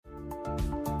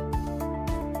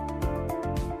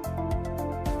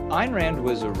Ayn Rand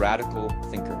was a radical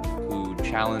thinker who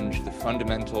challenged the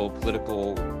fundamental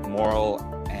political, moral,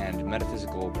 and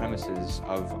metaphysical premises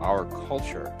of our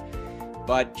culture.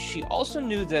 But she also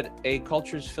knew that a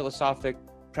culture's philosophic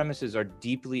premises are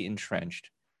deeply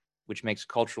entrenched, which makes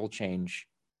cultural change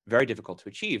very difficult to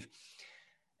achieve.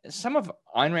 Some of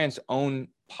Ayn Rand's own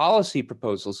policy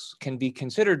proposals can be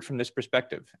considered from this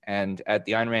perspective. And at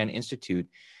the Ayn Rand Institute,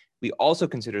 we also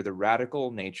consider the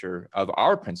radical nature of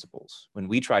our principles when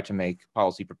we try to make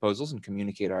policy proposals and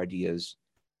communicate our ideas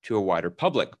to a wider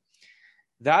public.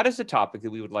 That is the topic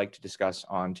that we would like to discuss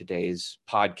on today's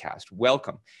podcast.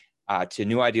 Welcome to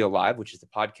New Ideal Live, which is the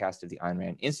podcast of the Ayn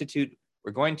Rand Institute.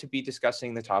 We're going to be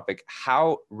discussing the topic,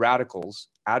 how radicals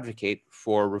advocate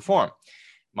for reform.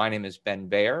 My name is Ben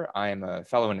Bayer. I am a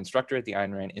fellow and instructor at the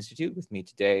Ayn Rand Institute. With me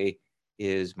today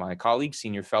is my colleague,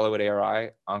 senior fellow at ARI,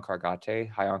 Onkar Ghate.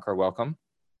 Hi, Onkar, welcome.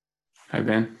 Hi,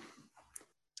 Ben.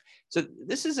 So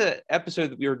this is an episode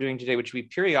that we are doing today, which we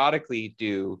periodically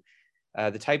do,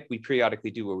 the type we periodically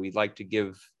do where we'd like to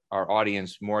give our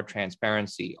audience more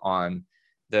transparency on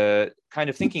the kind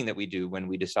of thinking that we do when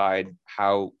we decide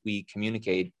how we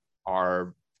communicate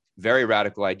our very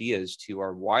radical ideas to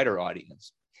our wider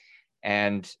audience.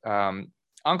 And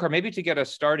Onkar, maybe to get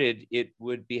us started, it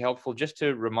would be helpful just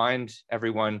to remind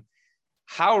everyone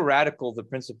how radical the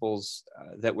principles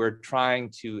that we're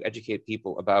trying to educate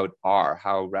people about are,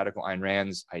 how radical Ayn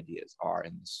Rand's ideas are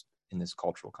in this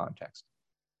cultural context.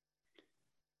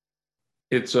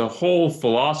 It's a whole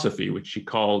philosophy, which she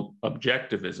called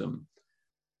objectivism.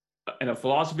 And a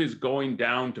philosophy is going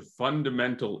down to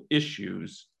fundamental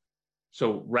issues.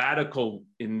 So radical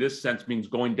in this sense means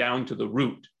going down to the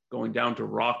root, going down to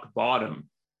rock bottom.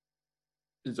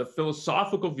 Is a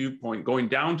philosophical viewpoint going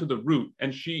down to the root,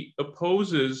 and she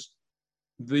opposes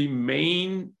the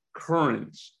main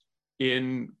currents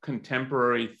in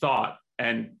contemporary thought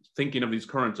and thinking of these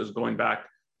currents as going back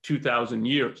 2,000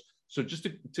 years. So just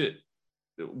to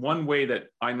one way that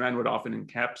Ayn Rand would often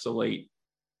encapsulate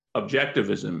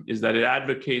objectivism is that it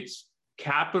advocates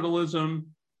capitalism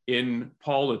in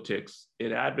politics,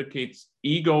 it advocates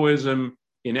egoism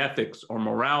in ethics or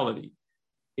morality.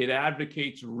 It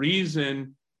advocates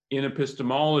reason in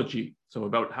epistemology. So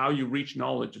about how you reach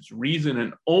knowledge, it's reason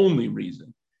and only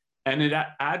reason. And it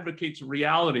advocates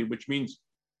reality, which means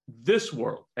this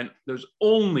world, and there's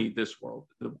only this world.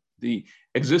 The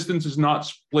existence is not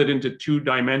split into two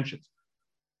dimensions.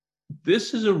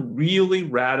 This is a really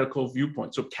radical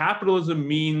viewpoint. So capitalism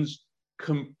means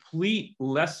complete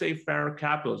laissez-faire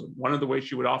capitalism. One of the ways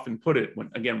she would often put it,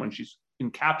 when she's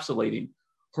encapsulating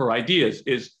her ideas,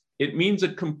 is it means a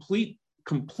complete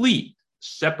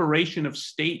separation of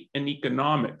state and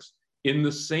economics in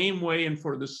the same way and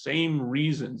for the same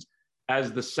reasons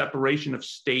as the separation of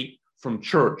state from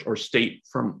church or state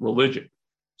from religion.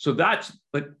 So that's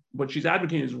like what she's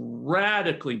advocating is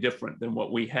radically different than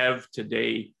what we have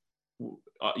today.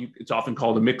 It's often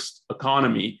called a mixed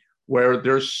economy, where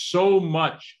there's so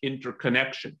much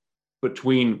interconnection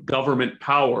between government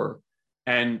power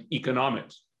and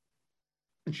economics.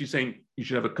 And she's saying you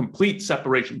should have a complete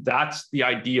separation. That's the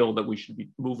ideal that we should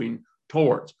be moving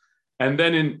towards. And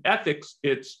then in ethics,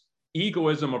 it's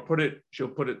egoism, or she'll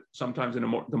put it sometimes in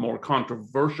the more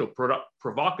controversial,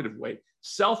 provocative way,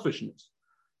 selfishness.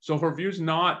 So her view is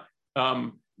not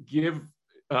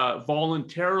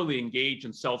voluntarily engage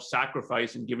in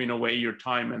self-sacrifice and giving away your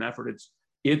time and effort.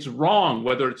 It's wrong,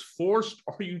 whether it's forced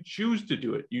or you choose to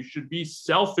do it. You should be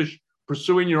selfish,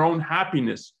 pursuing your own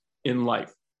happiness in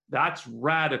life. That's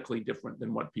radically different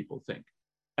than what people think.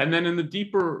 And then in the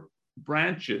deeper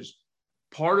branches,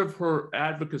 part of her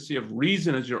advocacy of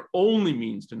reason as your only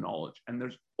means to knowledge, and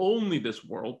there's only this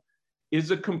world,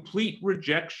 is a complete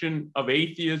rejection of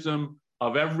atheism,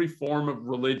 of every form of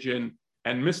religion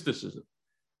and mysticism.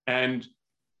 And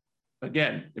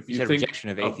again, if you think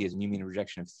rejection of atheism, you mean a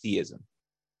rejection of theism?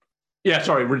 Yeah,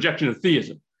 sorry, rejection of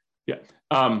theism. Yeah.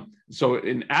 So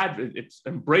it's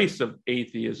embrace of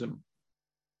atheism,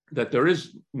 that there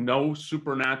is no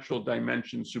supernatural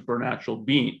dimension, supernatural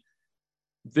being.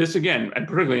 This again, and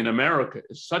particularly in America,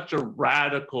 is such a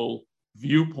radical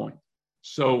viewpoint.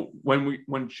 So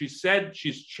when she said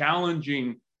she's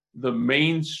challenging the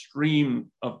mainstream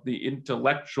of the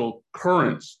intellectual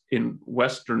currents in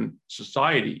Western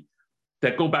society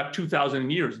that go back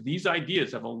 2,000 years, these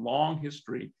ideas have a long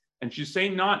history. And she's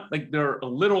saying not like they're a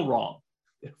little wrong,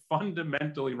 they're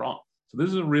fundamentally wrong. So this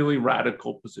is a really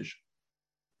radical position.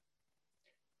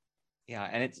 Yeah,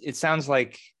 and it sounds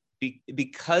like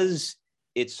because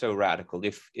it's so radical,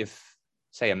 if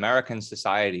say American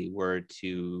society were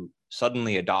to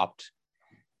suddenly adopt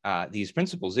these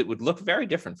principles, it would look very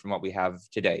different from what we have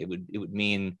today. It would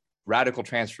mean radical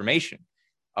transformation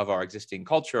of our existing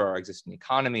culture, our existing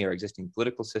economy, our existing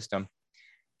political system.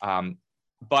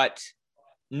 But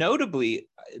notably,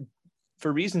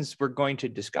 for reasons we're going to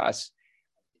discuss,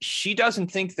 she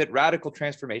doesn't think that radical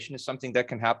transformation is something that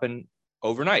can happen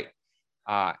overnight.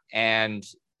 And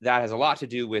that has a lot to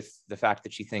do with the fact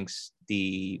that she thinks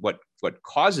what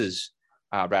causes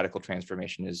radical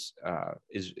transformation is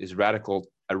a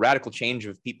radical change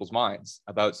of people's minds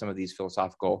about some of these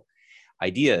philosophical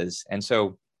ideas. And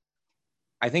so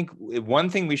I think one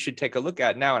thing we should take a look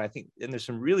at now, and there's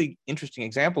some really interesting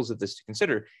examples of this to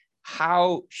consider,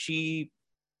 how she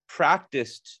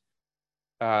practiced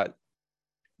the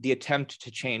attempt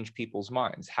to change people's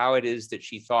minds, how it is that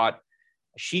she thought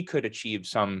she could achieve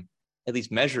some, at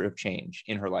least measure of change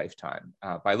in her lifetime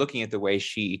by looking at the way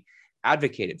she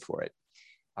advocated for it.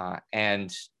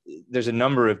 And there's a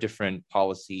number of different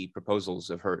policy proposals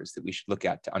of hers that we should look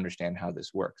at to understand how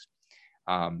this works.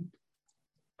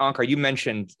 Onkar, you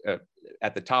mentioned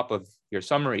at the top of your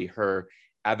summary her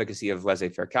advocacy of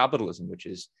laissez-faire capitalism, which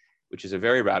is a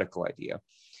very radical idea.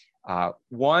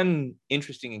 One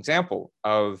interesting example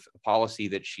of a policy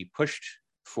that she pushed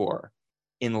for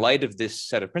in light of this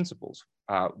set of principles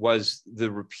was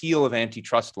the repeal of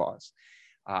antitrust laws.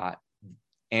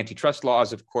 Antitrust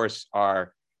laws, of course,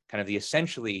 are kind of the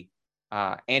essentially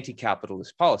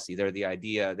anti-capitalist policy.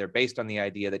 They're based on the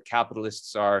idea that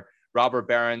capitalists are robber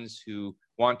barons who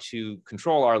want to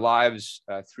control our lives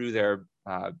through their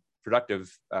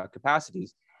productive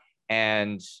capacities.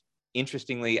 And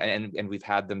interestingly, and we've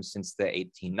had them since the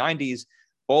 1890s,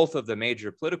 both of the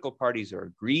major political parties are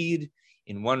agreed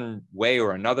in one way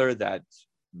or another that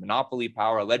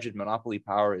alleged monopoly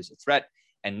power is a threat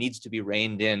and needs to be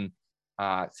reined in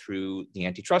through the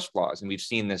antitrust laws. And we've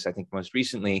seen this, I think, most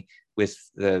recently with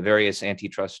the various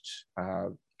antitrust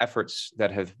efforts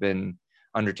that have been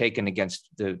undertaken against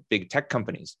the big tech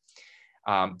companies.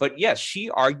 But yes, she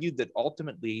argued that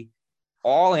ultimately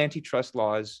all antitrust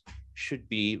laws should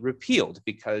be repealed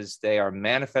because they are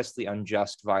manifestly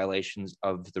unjust violations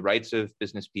of the rights of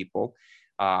business people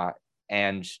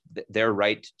and their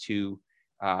right to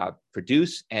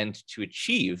produce and to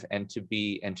achieve and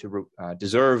to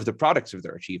deserve the products of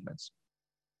their achievements.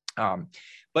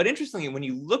 But interestingly, when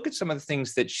you look at some of the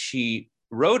things that she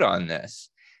wrote on this,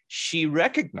 she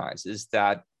recognizes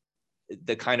that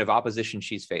the kind of opposition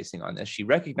she's facing on this, she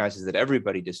recognizes that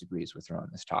everybody disagrees with her on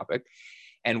this topic.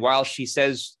 And while she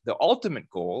says the ultimate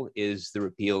goal is the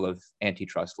repeal of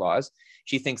antitrust laws,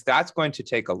 she thinks that's going to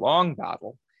take a long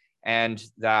battle and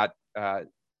that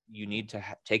you need to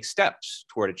take steps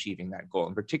toward achieving that goal.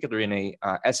 In particular, in a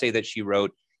essay that she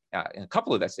wrote, in a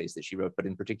couple of essays that she wrote, but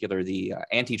in particular, the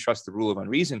Antitrust, the Rule of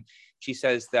Unreason, she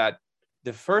says that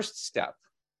the first step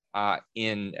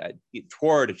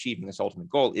toward achieving this ultimate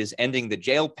goal is ending the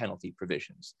jail penalty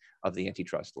provisions of the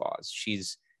antitrust laws.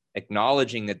 She's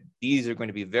acknowledging that these are going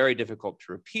to be very difficult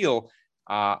to repeal,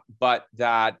 but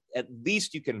that at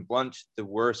least you can blunt the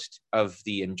worst of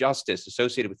the injustice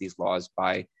associated with these laws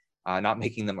by not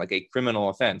making them like a criminal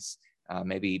offense,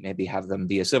 maybe have them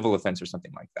be a civil offense or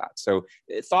something like that. So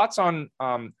thoughts on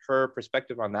her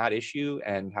perspective on that issue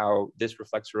and how this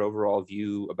reflects her overall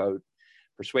view about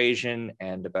persuasion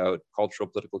and about cultural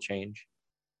political change?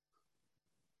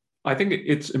 I think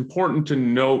it's important to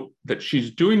note that she's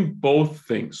doing both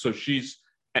things. So she's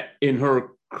in her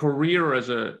career as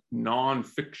a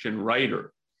nonfiction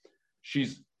writer,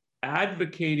 she's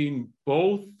advocating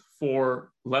both for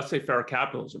laissez-faire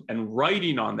capitalism and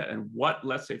writing on that and what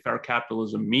laissez-faire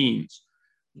capitalism means,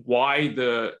 why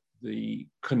the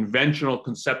conventional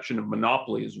conception of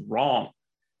monopoly is wrong,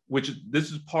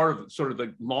 this is part of sort of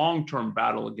the long-term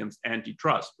battle against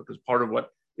antitrust, because part of what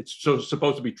it's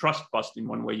supposed to be trust busting,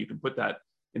 one way you can put that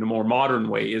in a more modern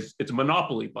way, is it's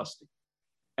monopoly busting.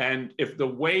 And if the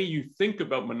way you think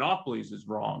about monopolies is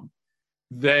wrong,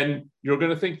 then you're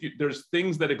going to think there's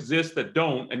things that exist that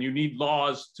don't, and you need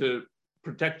laws to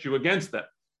protect you against that.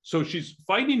 So she's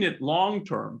fighting it long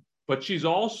term, but she's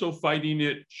also fighting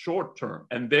it short term.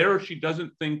 And there she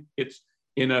doesn't think it's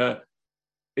in a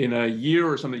year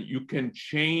or something you can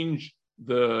change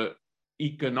the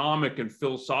economic and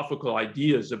philosophical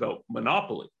ideas about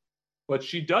monopoly. But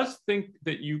she does think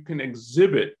that you can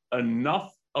exhibit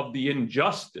enough of the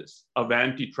injustice of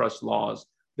antitrust laws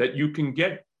that you can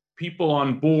get people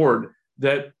on board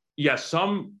that, yes,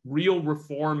 some real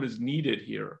reform is needed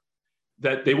here,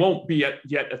 that they won't be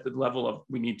yet at the level of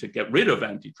we need to get rid of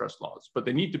antitrust laws, but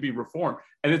they need to be reformed.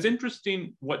 And it's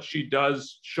interesting what she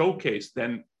does showcase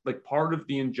then, like part of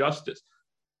the injustice.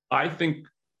 I think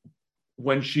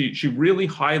when she really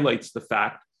highlights the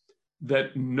fact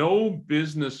that no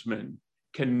businessman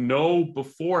can know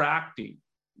before acting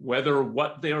whether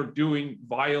what they're doing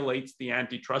violates the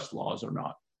antitrust laws or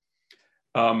not.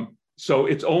 So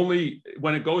it's only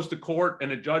when it goes to court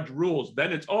and a judge rules,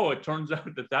 then it's, oh, it turns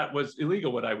out that that was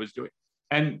illegal, what I was doing.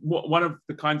 And one of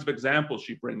the kinds of examples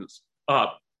she brings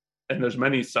up, and there's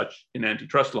many such in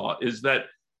antitrust law, is that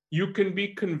you can be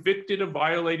convicted of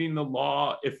violating the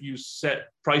law if you set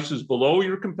prices below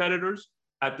your competitors,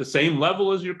 at the same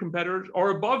level as your competitors,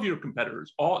 or above your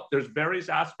competitors. There's various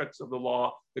aspects of the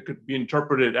law that could be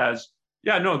interpreted as,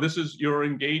 yeah, no, this is, you're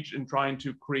engaged in trying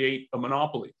to create a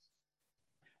monopoly.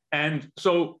 And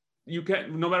so you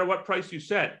can, no matter what price you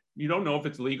set, you don't know if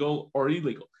it's legal or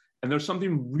illegal. And there's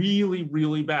something really,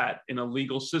 really bad in a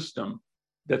legal system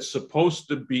that's supposed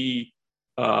to be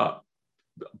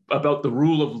about the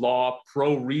rule of law,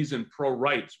 pro reason, pro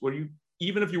rights, where you,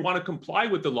 even if you want to comply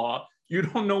with the law, you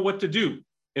don't know what to do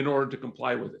in order to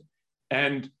comply with it.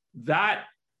 And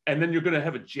then you're going to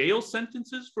have jail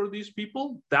sentences for these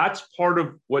people. That's part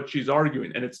of what she's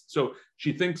arguing. And it's, so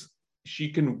she thinks she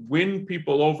can win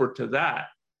people over to that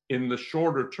in the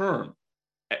shorter term.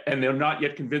 And they're not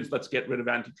yet convinced, let's get rid of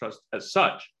antitrust as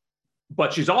such.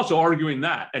 But she's also arguing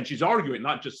that. And she's arguing,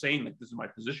 not just saying that this is my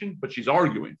position, but she's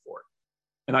arguing for it.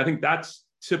 And I think that's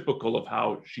typical of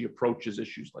how she approaches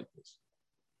issues like this.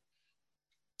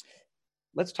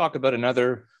 Let's talk about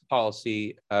another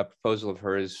policy proposal of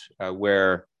hers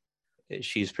where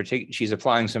she's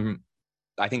applying some,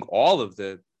 I think, all of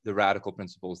the radical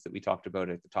principles that we talked about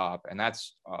at the top, and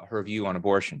that's her view on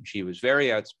abortion. She was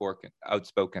very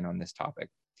outspoken on this topic.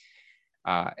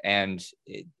 And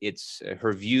it's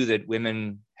her view that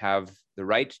women have the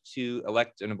right to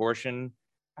elect an abortion,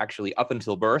 actually up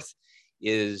until birth,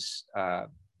 is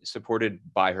supported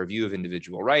by her view of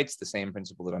individual rights, the same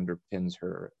principle that underpins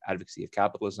her advocacy of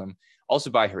capitalism, also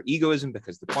by her egoism,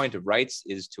 because the point of rights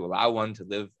is to allow one to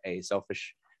live a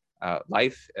selfish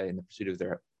life in the pursuit of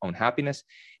their own happiness,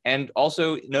 and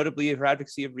also notably her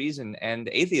advocacy of reason and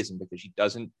atheism, because she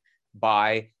doesn't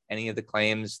buy any of the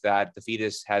claims that the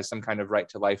fetus has some kind of right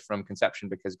to life from conception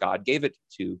because God gave it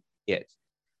to it.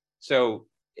 So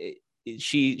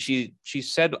she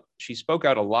spoke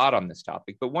out a lot on this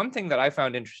topic. But one thing that I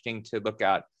found interesting to look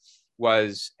at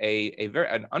was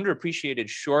an underappreciated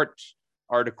short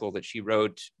article that she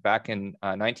wrote back in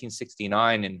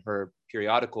 1969 in her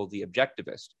periodical, The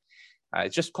Objectivist.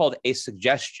 It's just called A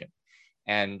Suggestion.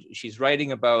 And she's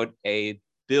writing about a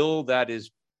bill that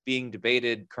is being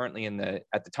debated currently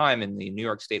at the time in the New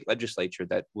York State legislature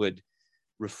that would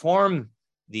reform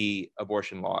the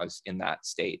abortion laws in that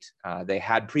state. They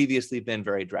had previously been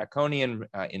very draconian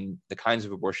in the kinds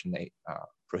of abortion they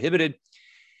prohibited.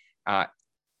 At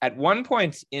one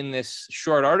point in this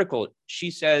short article,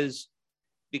 she says,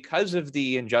 because of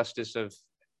the injustice of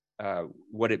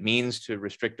what it means to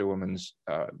restrict a woman's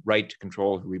right to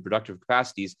control her reproductive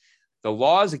capacities, the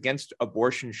laws against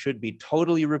abortion should be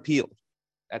totally repealed.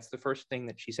 That's the first thing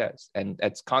that she says, and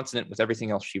that's consonant with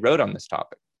everything else she wrote on this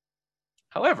topic.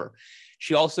 However,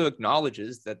 she also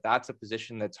acknowledges that that's a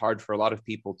position that's hard for a lot of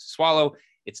people to swallow.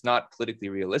 It's not politically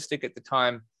realistic at the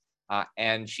time,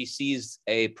 and she sees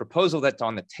a proposal that's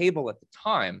on the table at the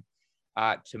time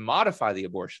to modify the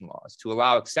abortion laws, to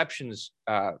allow exceptions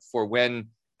for when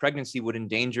pregnancy would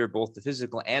endanger both the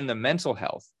physical and the mental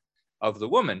health of the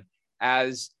woman,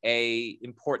 as an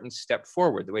important step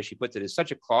forward. The way she puts it is,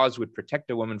 such a clause would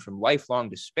protect a woman from lifelong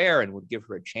despair and would give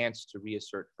her a chance to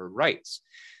reassert her rights.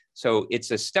 So it's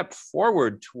a step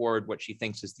forward toward what she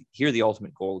thinks is the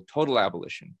ultimate goal, total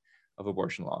abolition of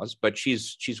abortion laws. But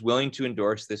she's willing to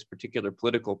endorse this particular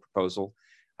political proposal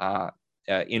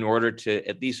in order to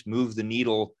at least move the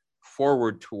needle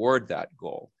forward toward that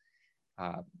goal.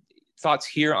 Thoughts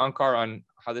here, Onkar, on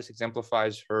how this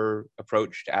exemplifies her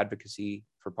approach to advocacy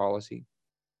for policy?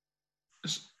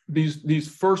 These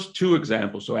first two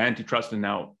examples, so antitrust and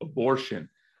now abortion,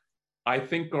 I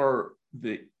think are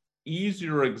the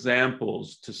easier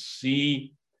examples to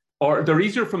see, or they're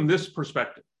easier from this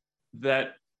perspective,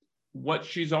 that what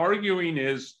she's arguing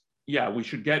is, yeah, we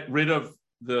should get rid of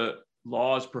the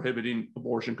laws prohibiting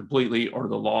abortion completely, or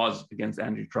the laws against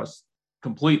antitrust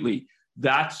completely.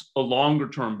 That's a longer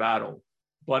term battle.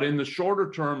 But in the shorter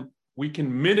term, we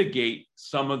can mitigate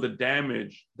some of the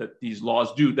damage that these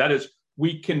laws do. That is,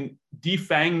 we can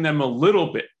defang them a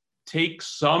little bit, take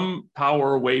some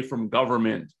power away from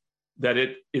government that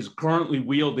it is currently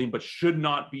wielding but should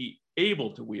not be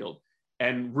able to wield,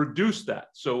 and reduce that.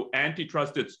 So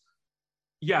antitrust, it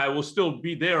will still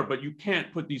be there, but you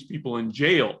can't put these people in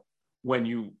jail when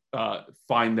you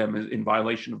find them in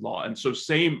violation of law. And so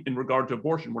same in regard to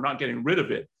abortion, we're not getting rid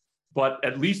of it, but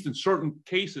at least in certain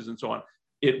cases and so on,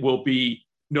 it will be,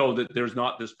 no, that there's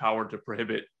not this power to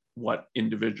prohibit what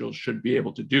individuals should be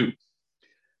able to do.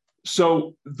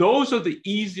 So those are the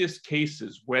easiest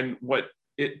cases when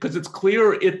because it's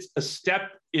clear it's a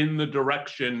step in the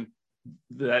direction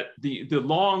that the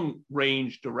long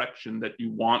range direction that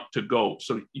you want to go.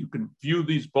 So you can view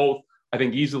these both, I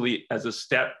think, easily as a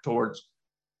step towards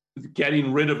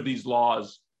getting rid of these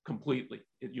laws completely.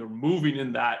 You're moving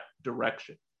in that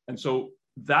direction. And so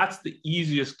that's the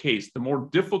easiest case. The more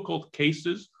difficult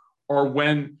cases are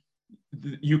when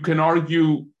you can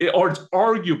argue, or it's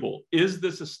arguable, is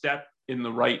this a step in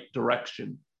the right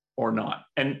direction or not?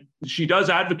 And she does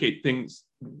advocate things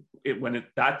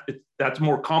that's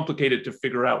more complicated to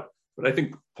figure out. But I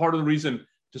think part of the reason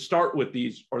to start with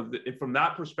these, or from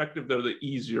that perspective, they're the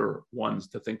easier ones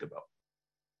to think about.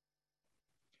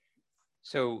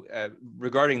 So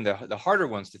regarding the harder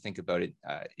ones to think about,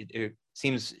 it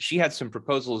seems she had some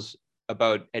proposals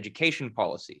about education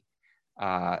policy,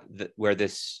 where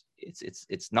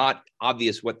it's not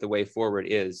obvious what the way forward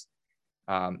is.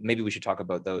 Maybe we should talk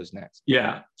about those next.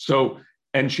 Yeah. So,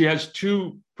 and she has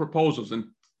two proposals, and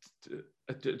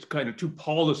it's kind of two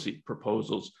policy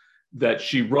proposals that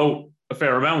she wrote a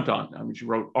fair amount on. I mean, she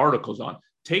wrote articles on.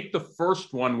 Take the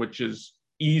first one, which is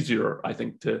easier, I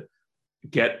think, to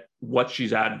get what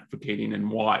she's advocating and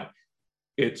why.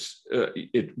 She'll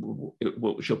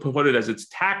put it as it's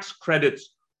tax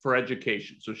credits for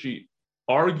education. So she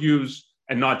argues,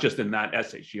 and not just in that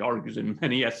essay, she argues in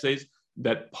many essays,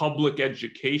 that public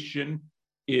education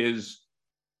is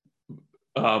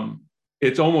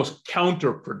it's almost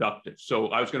counterproductive. So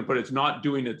I was going to put it's not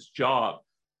doing its job,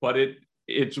 but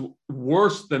it's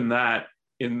worse than that,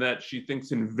 in that she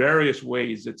thinks in various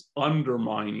ways it's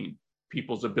undermining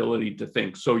people's ability to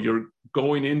think. So you're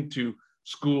going into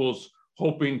schools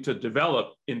hoping to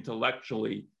develop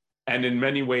intellectually, and in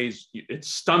many ways it's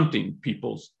stunting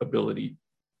people's ability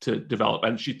to develop.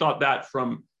 And she thought that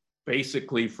from the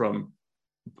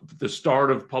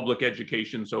start of public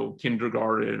education, so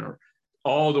kindergarten, or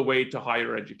all the way to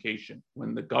higher education.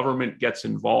 When the government gets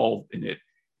involved in it,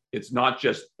 it's not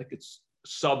just like it's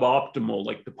suboptimal,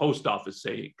 like the post office,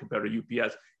 say, compared to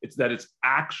UPS, it's that it's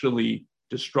actually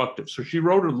destructive. So she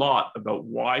wrote a lot about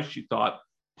why she thought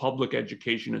public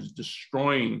education is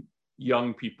destroying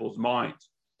young people's minds.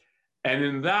 And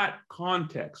in that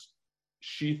context,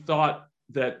 she thought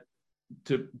that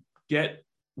to get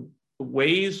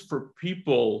ways for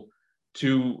people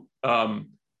to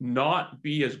not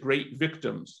be as great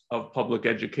victims of public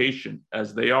education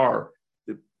as they are,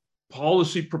 the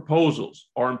policy proposals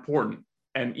are important.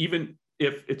 And even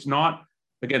if it's not,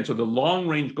 again, so the long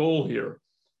range goal here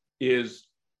is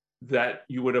that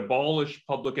you would abolish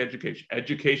public education.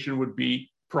 Education would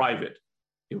be private.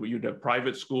 You'd have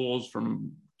private schools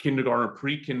from kindergarten,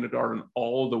 pre-kindergarten,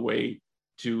 all the way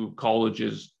to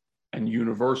colleges and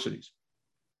universities.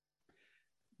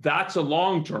 That's a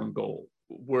long-term goal,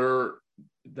 where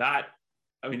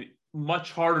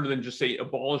much harder than just, say,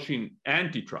 abolishing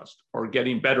antitrust or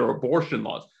getting better abortion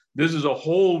laws. This is a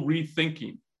whole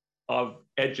rethinking of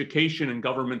education and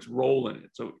government's role in it.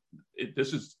 So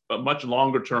this is a much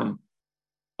longer term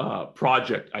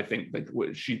project, I think.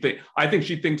 I think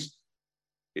she thinks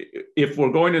if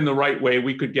we're going in the right way,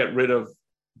 we could get rid of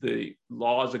the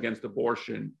laws against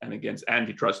abortion and against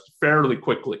antitrust fairly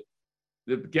quickly.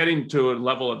 Getting to a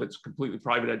level of its completely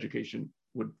private education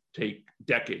would take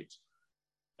decades.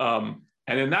 And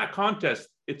in that context,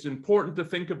 it's important to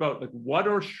think about, like, what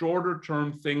are shorter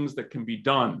term things that can be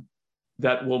done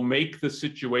that will make the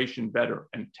situation better.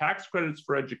 And tax credits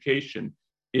for education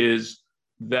is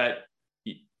that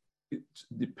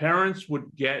the parents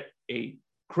would get a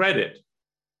credit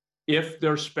if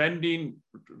they're spending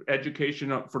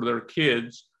education for their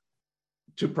kids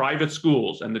to private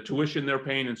schools, and the tuition they're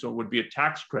paying, and so it would be a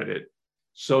tax credit,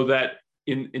 so that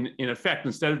in effect,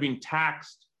 instead of being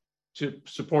taxed to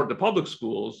support the public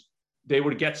schools, they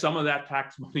would get some of that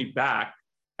tax money back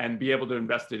and be able to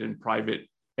invest it in private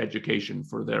education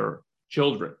for their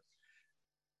children.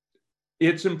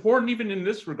 It's important even in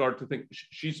this regard to think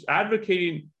she's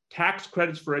advocating tax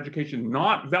credits for education,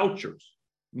 not vouchers,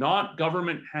 not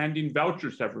government handing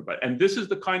vouchers to everybody. And this is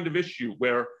the kind of issue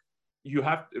where you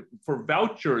have to, for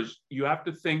vouchers, you have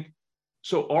to think,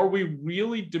 so are we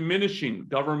really diminishing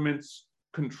government's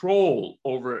control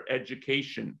over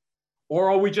education, or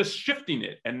are we just shifting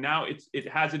it? And now it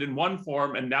has it in one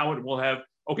form, and now it will have,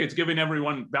 okay, it's giving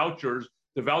everyone vouchers.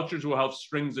 The vouchers will have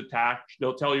strings attached.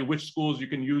 They'll tell you which schools you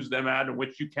can use them at and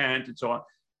which you can't, and so on.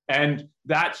 And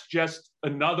that's just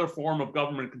another form of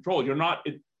government control. You're not,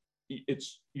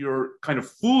 you're kind of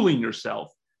fooling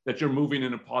yourself that you're moving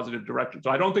in a positive direction. So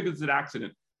I don't think it's an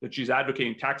accident that she's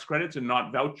advocating tax credits and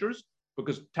not vouchers,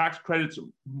 because tax credits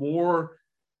more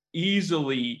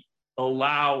easily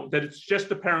allow that it's just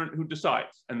the parent who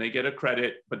decides and they get a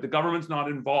credit, but the government's not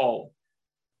involved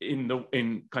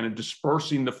in kind of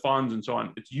dispersing the funds and so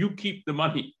on. It's you keep the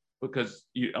money because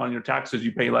on your taxes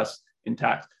you pay less in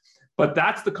tax. But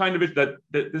that's the kind of it that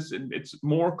this, it's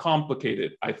more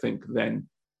complicated, I think, than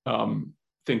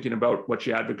thinking about what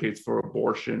she advocates for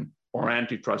abortion or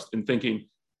antitrust, and thinking,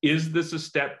 is this a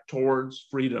step towards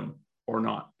freedom or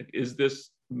not? Is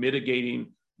this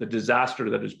mitigating the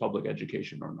disaster that is public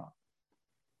education or not?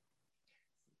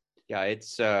 Yeah,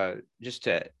 it's just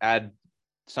to add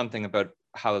something about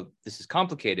how this is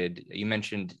complicated. You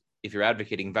mentioned if you're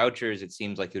advocating vouchers, it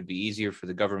seems like it would be easier for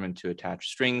the government to attach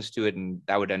strings to it, and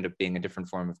that would end up being a different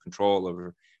form of control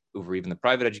over even the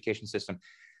private education system.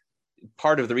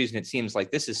 Part of the reason it seems like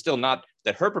this is still not,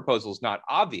 that her proposal is not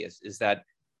obvious, is that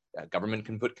government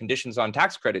can put conditions on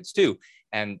tax credits too,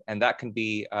 and that can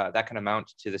be that can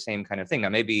amount to the same kind of thing. Now,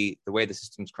 maybe the way the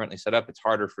system is currently set up, it's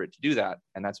harder for it to do that,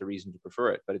 and that's a reason to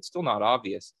prefer it, but it's still not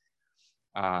obvious.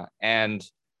 And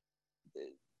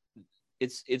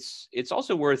it's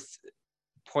also worth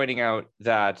pointing out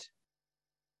that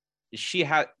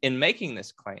in making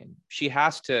this claim, she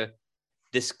has to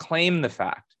disclaim the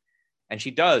fact, and she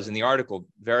does in the article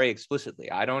very explicitly.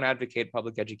 I don't advocate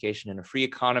public education in a free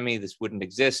economy. This wouldn't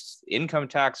exist. Income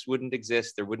tax wouldn't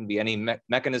exist. There wouldn't be any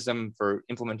mechanism for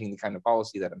implementing the kind of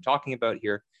policy that I'm talking about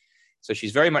here. So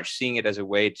she's very much seeing it as a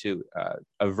way to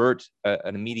avert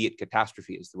an immediate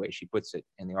catastrophe, is the way she puts it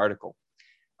in the article.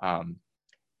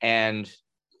 And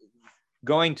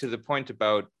going to the point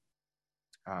about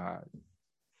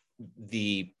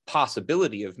the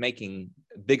possibility of making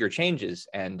bigger changes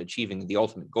and achieving the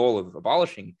ultimate goal of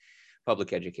abolishing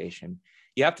public education,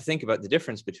 you have to think about the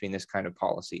difference between this kind of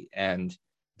policy and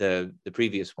the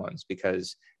previous ones,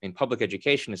 because I mean, public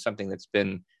education is something that's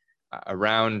been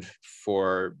around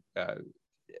for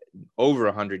over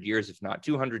 100 years, if not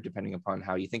 200, depending upon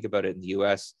how you think about it in the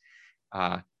US.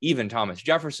 Even Thomas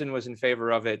Jefferson was in favor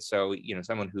of it. So, you know,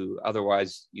 someone who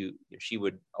otherwise she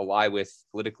would ally with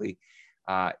politically.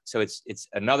 So it's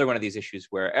another one of these issues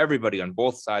where everybody on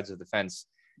both sides of the fence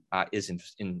is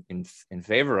in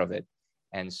favor of it.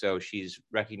 And so she's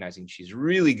recognizing she's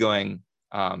really going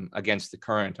against the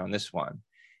current on this one.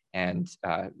 And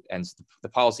the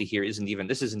policy here isn't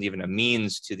even a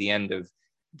means to the end of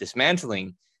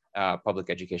dismantling public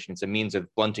education. It's a means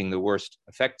of blunting the worst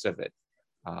effects of it.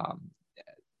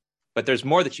 But there's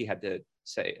more that she had to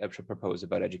say, to propose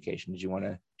about education. Did you want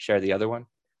to share the other one?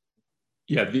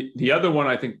 Yeah, the other one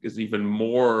I think is even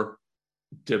more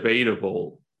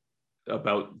debatable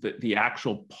about the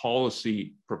actual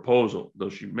policy proposal, though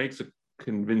she makes a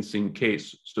convincing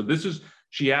case. So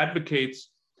she advocates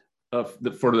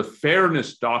for the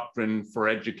fairness doctrine for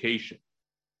education.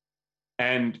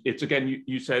 And it's, again,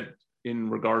 you said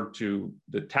in regard to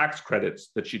the tax credits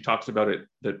that she talks about it,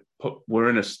 that we're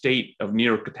in a state of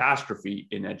near catastrophe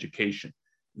in education.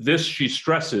 This, she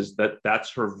stresses that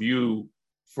that's her view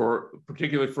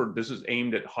particularly for, this is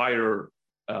aimed at higher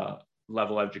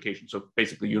level education. So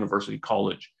basically university,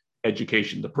 college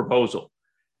education, the proposal.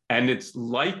 And it's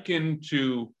likened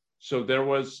to, so there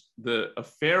was a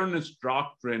fairness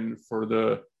doctrine for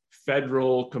the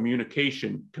Federal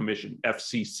Communication Commission,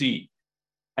 FCC.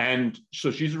 And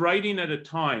so she's writing at a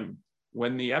time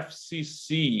when the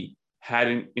FCC had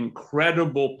an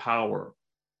incredible power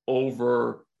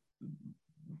over,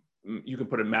 you can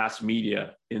put it, mass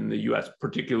media in the US,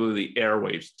 particularly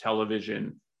airwaves,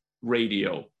 television,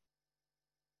 radio.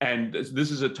 And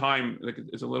this is a time, like,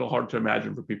 it's a little hard to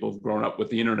imagine for people who've grown up with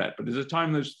the internet, but there's a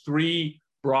time there's 3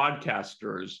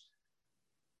 broadcasters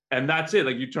and that's it.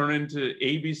 Like, you turn into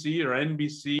ABC or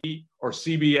NBC or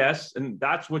CBS and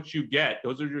that's what you get.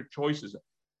 Those are your choices.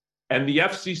 And the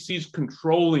FCC's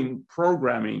controlling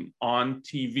programming on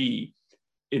TV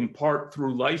in part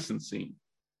through licensing.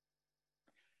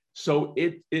 So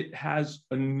it has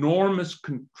enormous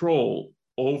control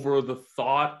over the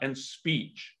thought and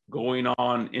speech going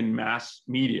on in mass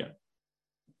media.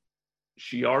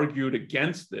 She argued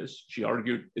against this. She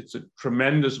argued it's a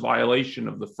tremendous violation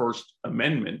of the First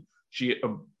Amendment. She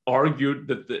argued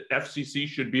that the FCC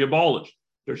should be abolished.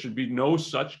 There should be no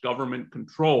such government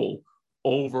control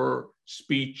over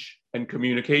speech and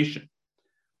communication.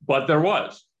 But there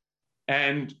was.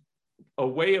 And a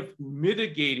way of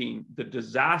mitigating the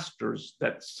disasters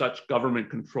that such government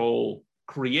control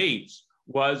creates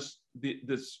was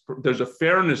there's a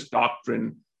fairness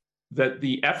doctrine that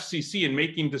the FCC, in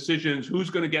making decisions, who's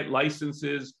going to get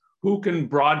licenses, who can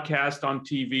broadcast on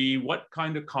TV, what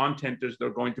kind of content is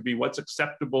there going to be, what's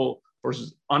acceptable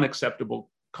versus unacceptable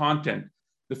content.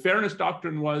 The fairness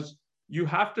doctrine was you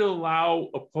have to allow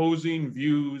opposing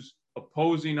views,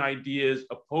 opposing ideas,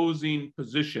 opposing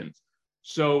positions.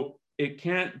 So it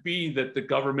can't be that the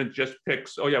government just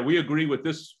picks, oh yeah, we agree with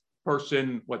this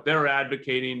person, what they're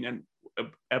advocating, and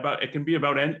about it can be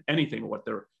about anything, what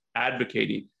they're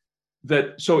advocating.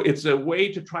 So it's a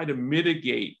way to try to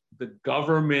mitigate the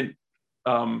government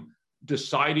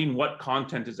deciding what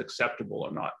content is acceptable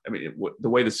or not. I mean, the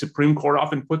way the Supreme Court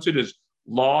often puts it is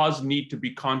laws need to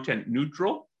be content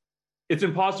neutral. It's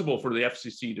impossible for the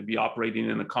FCC to be operating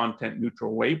in a content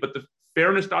neutral way, but the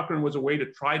fairness doctrine was a way to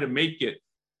try to make it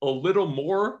a little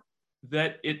more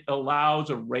that it allows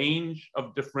a range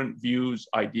of different views,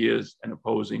 ideas, and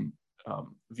opposing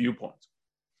viewpoints.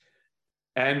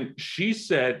 And she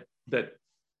said that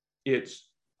it's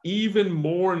even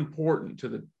more important to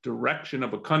the direction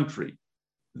of a country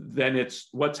than it's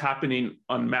what's happening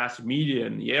on mass media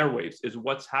and the airwaves, is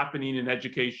what's happening in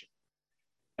education.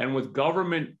 And with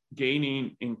government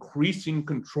gaining increasing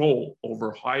control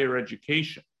over higher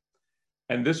education,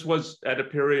 and this was at a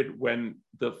period when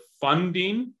the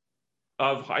funding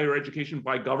of higher education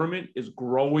by government is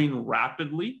growing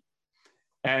rapidly.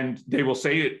 And they will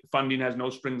say that funding has no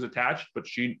strings attached, but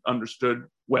she understood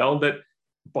well that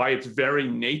by its very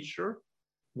nature,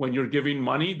 when you're giving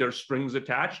money, there's strings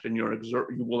attached and you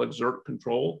will exert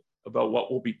control about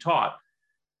what will be taught.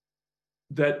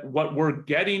 That what we're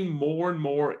getting more and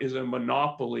more is a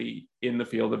monopoly in the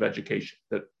field of education,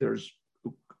 that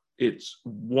it's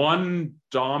one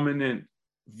dominant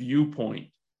viewpoint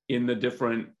in the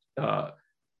different,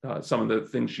 some of the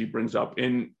things she brings up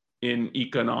in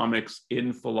economics,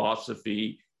 in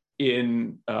philosophy,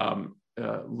 in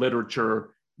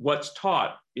literature. What's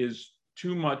taught is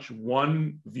too much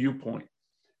one viewpoint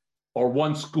or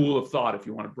one school of thought, if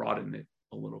you want to broaden it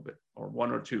a little bit, or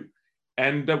one or two.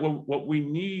 And that what we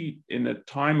need in a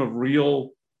time of real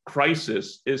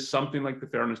crisis is something like the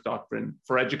fairness doctrine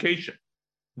for education,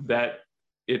 that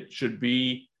it should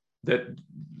be that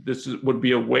would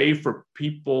be a way for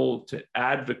people to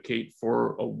advocate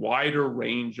for a wider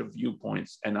range of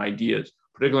viewpoints and ideas,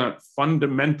 particularly on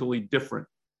fundamentally different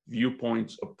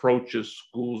viewpoints, approaches,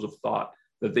 schools of thought,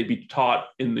 that they be taught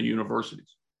in the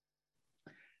universities.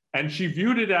 And she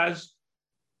viewed it as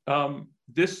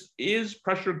this is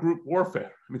pressure group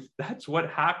warfare. I mean, that's what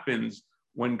happens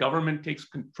when government takes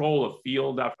control of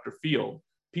field after field.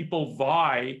 People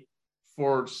vie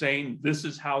for saying, this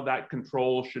is how that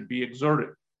control should be exerted.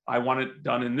 I want it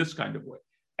done in this kind of way.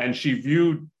 And she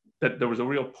viewed that there was a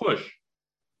real push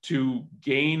to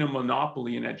gain a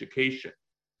monopoly in education.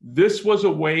 This was a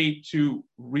way to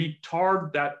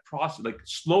retard that process, like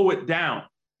slow it down,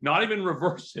 not even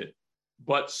reverse it,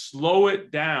 but slow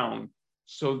it down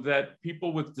so that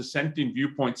people with dissenting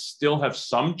viewpoints still have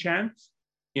some chance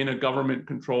in a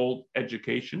government-controlled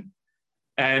education.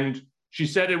 And she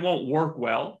said it won't work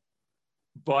well,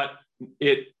 but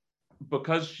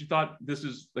because she thought this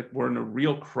is like we're in a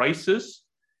real crisis,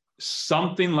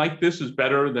 something like this is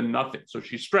better than nothing. So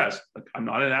she stressed, like, I'm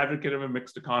not an advocate of a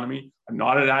mixed economy. I'm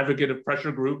not an advocate of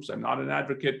pressure groups. I'm not an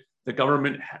advocate. The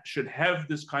government should have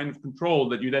this kind of control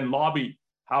that you then lobby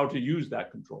how to use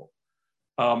that control.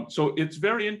 So it's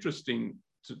very interesting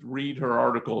to read her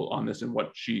article on this and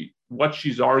what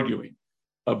she's arguing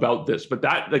about this. But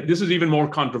this is even more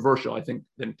controversial, I think,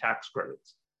 than tax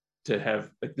credits. To have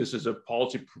this is a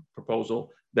policy proposal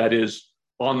that is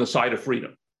on the side of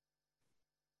freedom.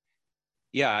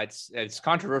 Yeah, it's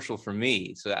controversial for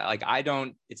me. So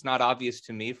it's not obvious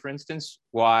to me, for instance,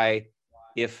 why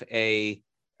if a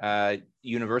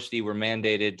university were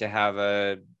mandated to have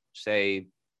a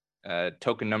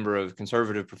token number of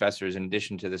conservative professors in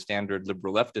addition to the standard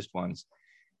liberal leftist ones,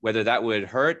 whether that would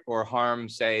hurt or harm,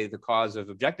 say, the cause of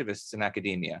objectivists in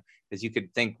academia. Because you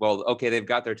could think, well, okay, they've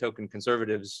got their token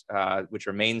conservatives, which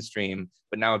are mainstream,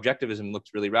 but now objectivism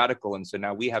looks really radical. And so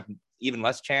now we have even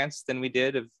less chance than we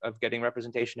did of getting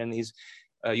representation in these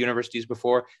universities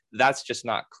before. That's just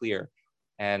not clear.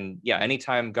 And yeah,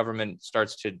 anytime government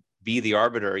starts to be the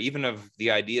arbiter, even of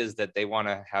the ideas that they want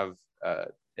to have,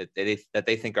 that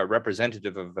they think are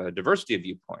representative of a diversity of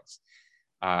viewpoints,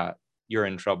 you're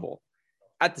in trouble.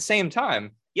 At the same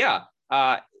time,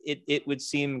 it would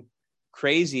seem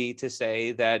crazy to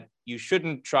say that you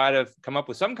shouldn't try to come up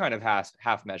with some kind of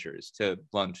half measures to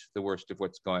blunt the worst of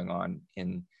what's going on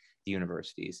in the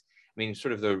universities. I mean,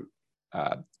 sort of the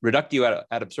reductio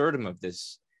ad absurdum of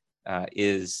this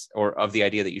of the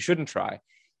idea that you shouldn't try,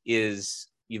 is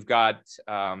you've got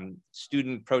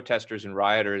student protesters and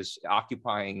rioters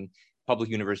occupying public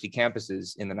university campuses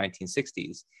in the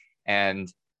 1960s. And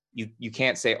you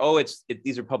can't say, oh,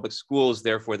 these are public schools,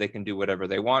 therefore they can do whatever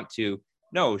they want to.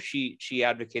 No, she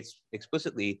advocates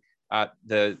explicitly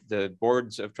the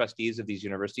boards of trustees of these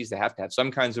universities, they have to have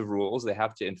some kinds of rules. They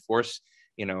have to enforce,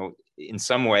 in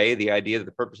some way, the idea that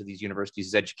the purpose of these universities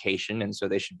is education. And so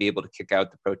they should be able to kick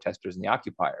out the protesters and the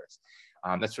occupiers.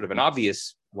 That's sort of an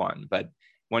obvious one. But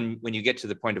when you get to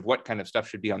the point of what kind of stuff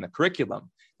should be on the curriculum,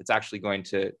 that's actually going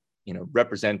to,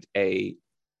 represent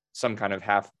some kind of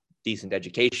half decent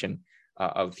education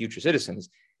of future citizens,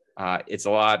 it's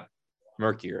a lot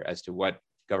murkier as to what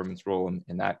government's role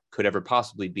in that could ever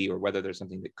possibly be, or whether there's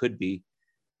something that could be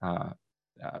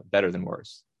better than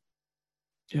worse.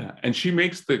 Yeah, and she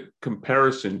makes the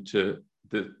comparison to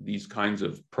these kinds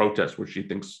of protests, which she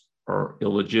thinks are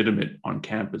illegitimate on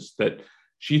campus, that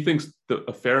she thinks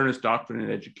a fairness doctrine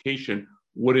in education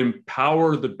would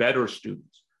empower the better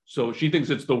students. So she thinks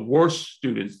it's the worst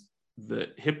students, the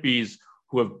hippies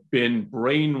who have been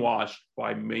brainwashed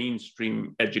by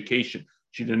mainstream education.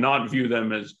 She did not view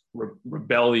them as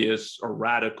rebellious or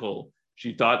radical.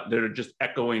 She thought they're just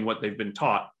echoing what they've been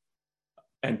taught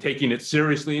and taking it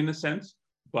seriously in a sense,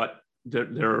 but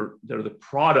they're the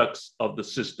products of the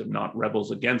system, not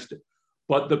rebels against it.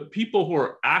 But the people who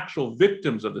are actual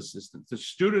victims of the system, the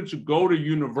students who go to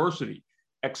university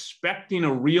expecting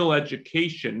a real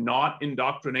education, not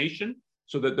indoctrination,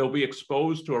 so that they'll be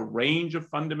exposed to a range of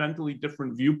fundamentally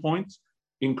different viewpoints,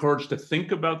 encouraged to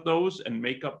think about those and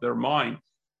make up their mind,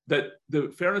 that the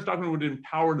fairness doctrine would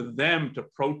empower them to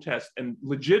protest and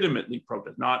legitimately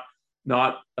protest, not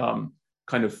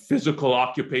kind of physical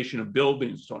occupation of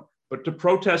buildings and so on, but to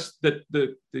protest that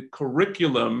the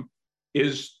curriculum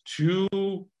it's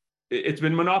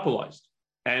been monopolized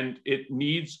and it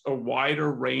needs a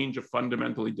wider range of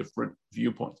fundamentally different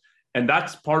viewpoints. And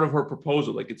that's part of her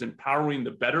proposal. Like, it's empowering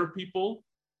the better people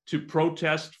to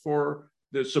protest for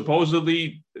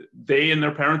supposedly they and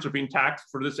their parents are being taxed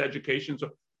for this education. So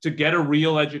to get a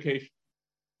real education.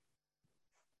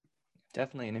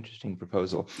 Definitely an interesting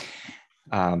proposal.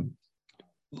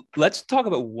 Let's talk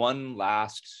about one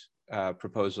last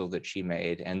proposal that she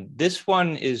made. And this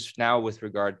one is now with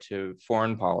regard to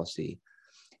foreign policy.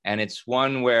 And it's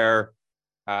one where,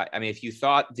 if you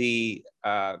thought the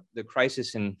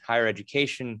crisis in higher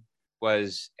education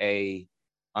was a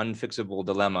unfixable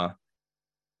dilemma,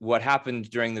 what happened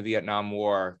during the Vietnam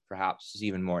War perhaps is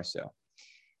even more so.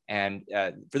 And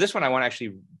for this one, I want to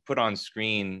actually put on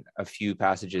screen a few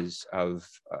passages of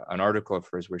an article of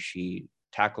hers where she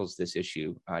tackles this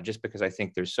issue, just because I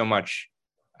think there's so much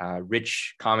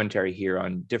rich commentary here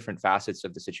on different facets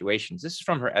of the situations. This is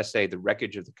from her essay, The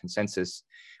Wreckage of the Consensus,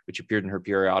 which appeared in her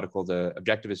periodical, The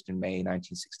Objectivist, in May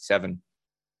 1967.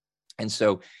 And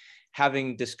so,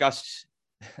 having discussed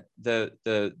the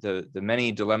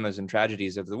many dilemmas and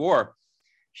tragedies of the war,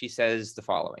 she says the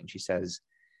following. She says,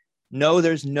 "No,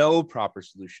 there's no proper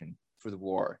solution for the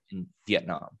war in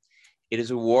Vietnam. It is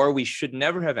a war we should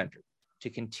never have entered. To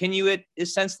continue it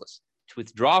is senseless. To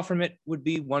withdraw from it would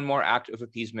be one more act of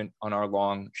appeasement on our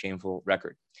long, shameful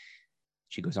record."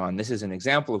 She goes on, "This is an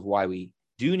example of why we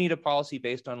do need a policy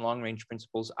based on long-range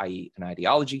principles, i.e. an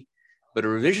ideology. But a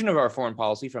revision of our foreign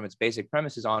policy from its basic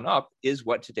premises on up is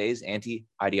what today's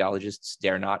anti-ideologists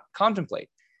dare not contemplate.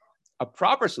 A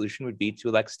proper solution would be to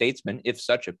elect statesmen, if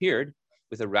such appeared,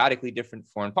 with a radically different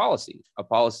foreign policy, a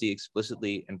policy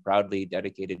explicitly and proudly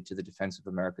dedicated to the defense of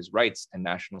America's rights and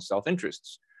national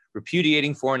self-interests,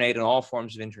 repudiating foreign aid and all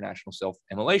forms of international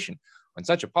self-immolation. On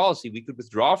such a policy, we could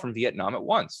withdraw from Vietnam at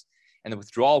once, and the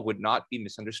withdrawal would not be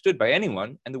misunderstood by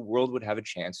anyone, and the world would have a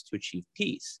chance to achieve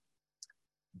peace.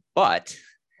 But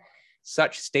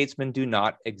such statesmen do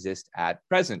not exist at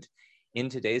present. In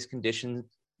today's conditions,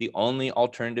 the only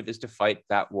alternative is to fight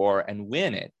that war and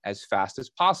win it as fast as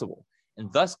possible,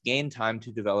 and thus gain time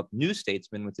to develop new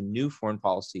statesmen with a new foreign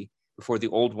policy before the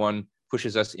old one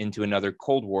pushes us into another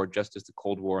Cold War, just as the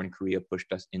Cold War in Korea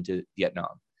pushed us into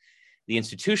Vietnam. The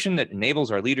institution that enables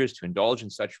our leaders to indulge in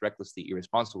such recklessly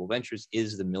irresponsible ventures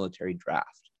is the military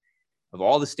draft. Of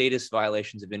all the statist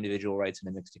violations of individual rights in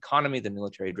a mixed economy, the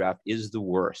military draft is the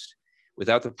worst.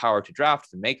 Without the power to draft,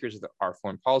 the makers of our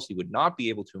foreign policy would not be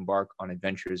able to embark on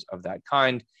adventures of that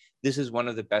kind. This is one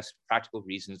of the best practical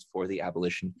reasons for the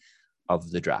abolition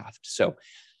of the draft." So,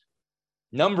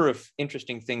 number of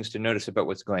interesting things to notice about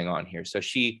what's going on here. So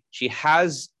she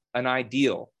has an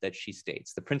ideal that she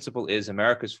states. The principle is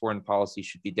America's foreign policy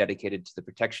should be dedicated to the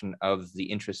protection of the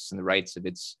interests and the rights of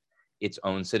its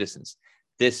own citizens.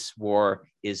 This war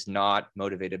is not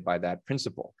motivated by that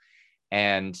principle.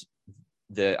 And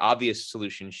the obvious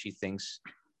solution, she thinks,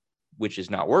 which is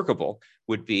not workable,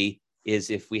 would be is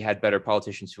if we had better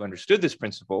politicians who understood this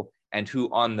principle and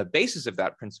who, on the basis of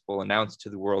that principle, announced to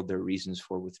the world their reasons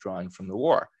for withdrawing from the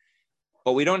war.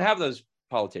 But we don't have those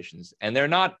politicians, and they're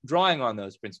not drawing on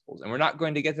those principles, and we're not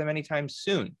going to get them anytime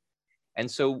soon. And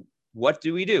so what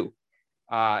do?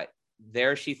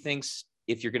 There she thinks,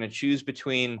 if you're going to choose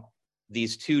between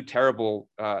these two terrible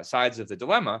sides of the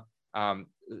dilemma,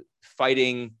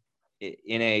 fighting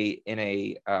in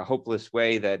a hopeless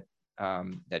way that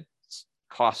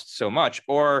costs so much,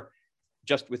 or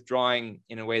just withdrawing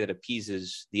in a way that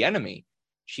appeases the enemy,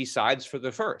 she sides for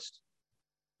the first,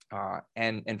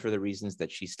 and for the reasons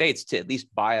that she states, to at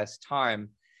least buy us time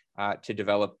to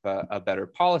develop a better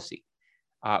policy.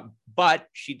 But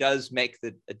she does make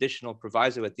the additional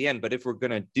proviso at the end. But if we're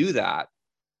going to do that,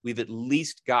 we've at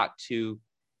least got to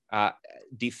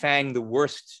defang the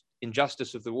worst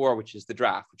injustice of the war, which is the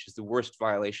draft, which is the worst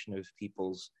violation of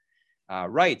people's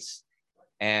rights.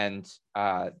 And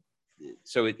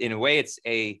so in a way, it's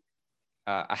a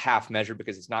half measure,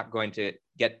 because it's not going to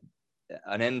get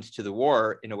an end to the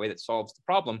war in a way that solves the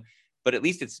problem. But at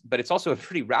least it's also a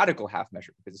pretty radical half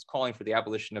measure, because it's calling for the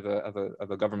abolition of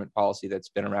a government policy that's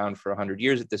been around for 100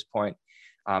 years at this point,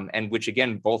 and which,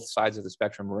 again, both sides of the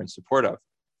spectrum were in support of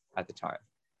at the time.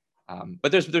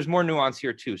 But there's more nuance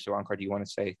here too. So Onkar, do you want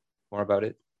to say more about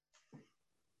it?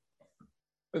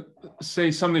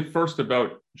 Say something first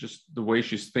about just the way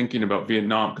she's thinking about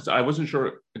Vietnam, because I wasn't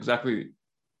sure exactly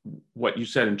what you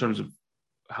said in terms of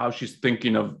how she's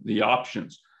thinking of the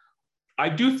options. I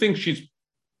do think she's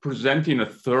presenting a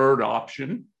third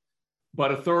option,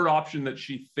 but a third option that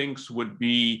she thinks would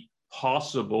be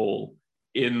possible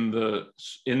in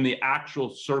the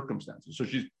actual circumstances. So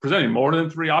she's presenting more than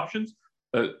three options.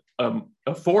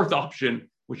 A fourth option,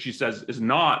 which she says is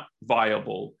not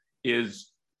viable,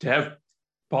 is to have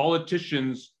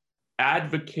politicians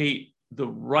advocate the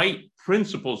right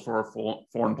principles for our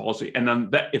foreign policy. And then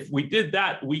that, if we did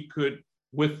that, we could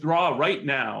withdraw right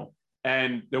now,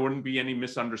 and there wouldn't be any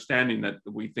misunderstanding that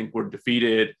we think we're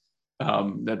defeated,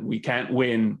 that we can't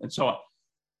win, and so on.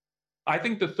 I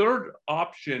think the third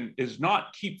option is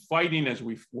not keep fighting as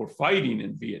we were fighting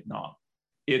in Vietnam.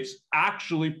 It's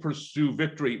actually pursue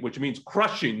victory, which means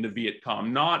crushing the Viet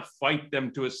Cong, not fight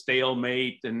them to a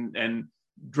stalemate and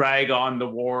drag on the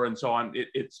war and so on.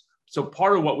 So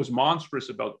part of what was monstrous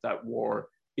about that war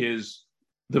is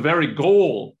the very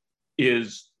goal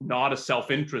is not a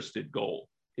self-interested goal.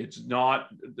 It's not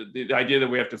the idea that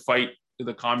we have to fight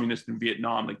the communists in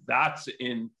Vietnam, like that's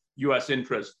in US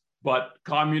interest, but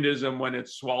communism, when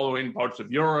it's swallowing parts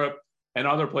of Europe and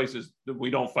other places, we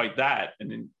don't fight that.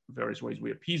 And in various ways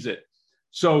we appease it.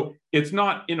 So it's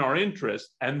not in our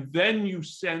interest. And then you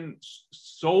send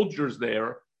soldiers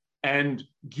there and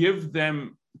give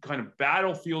them kind of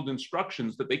battlefield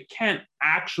instructions that they can't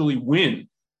actually win.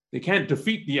 They can't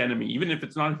defeat the enemy. Even if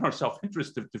it's not in our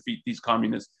self-interest to defeat these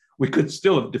communists, we could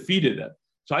still have defeated them.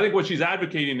 So I think what she's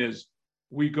advocating is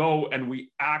we go and we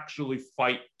actually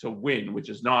fight to win, which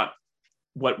is not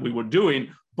what we were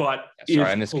doing, but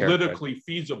is politically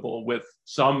feasible with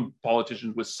some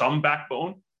politicians with some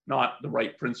backbone, not the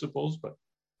right principles, but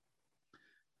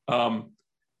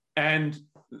and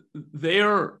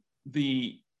they're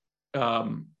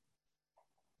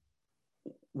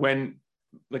when,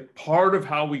 like, part of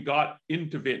how we got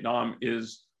into Vietnam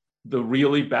is the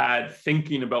really bad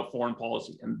thinking about foreign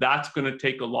policy, and that's going to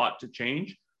take a lot to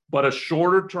change. But a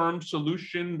shorter term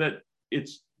solution that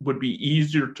would be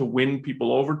easier to win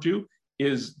people over to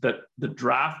is that the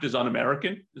draft is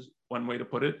un-American, is one way to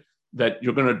put it, that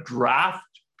you're going to draft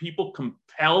people,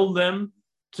 compel them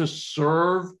to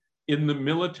serve in the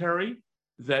military,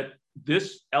 that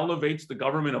this elevates the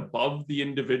government above the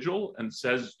individual and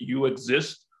says you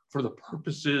exist for the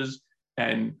purposes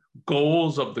and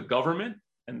goals of the government.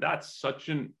 And that's such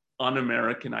an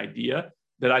un-American idea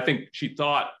that I think she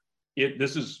thought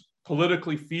this is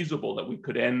politically feasible, that we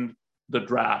could end the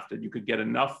draft and you could get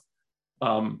enough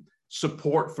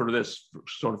support for this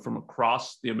sort of from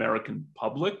across the American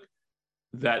public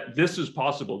that this is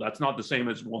possible. That's not the same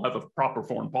as we'll have a proper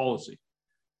foreign policy.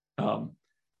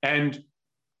 And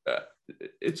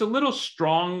it's a little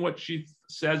strong what she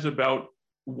says about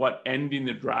what ending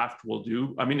the draft will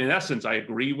do. I mean, in essence, I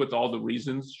agree with all the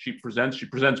reasons she presents. She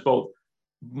presents both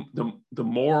the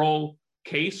moral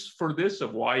case for this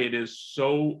of why it is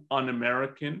so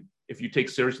un-American if you take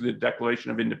seriously the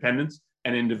Declaration of Independence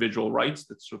and individual rights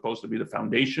that's supposed to be the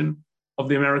foundation of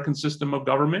the American system of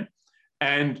government.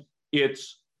 And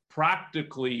it's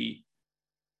practically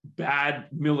bad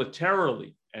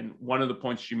militarily. And one of the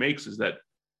points she makes is that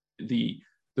the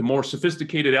more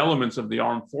sophisticated elements of the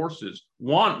armed forces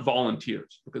want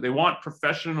volunteers because they want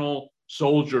professional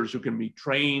soldiers who can be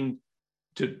trained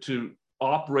to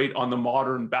operate on the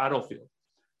modern battlefield.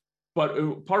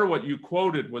 But part of what you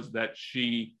quoted was that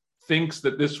she thinks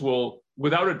that this will,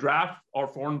 without a draft, our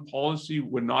foreign policy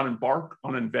would not embark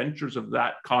on adventures of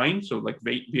that kind, so like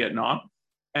Vietnam.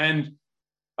 And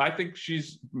I think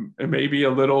she's maybe a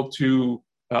little too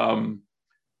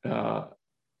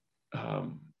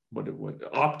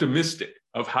optimistic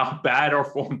of how bad our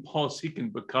foreign policy can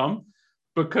become,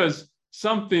 because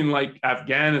something like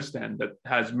Afghanistan that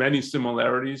has many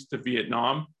similarities to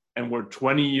Vietnam, and we're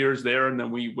 20 years there and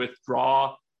then we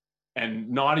withdraw, and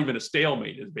not even a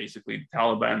stalemate is basically the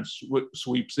Taliban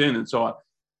sweeps in and so on.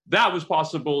 That was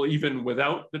possible even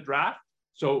without the draft.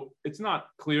 So it's not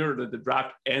clear that the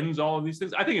draft ends all of these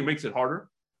things. I think it makes it harder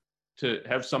to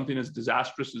have something as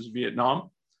disastrous as Vietnam.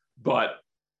 But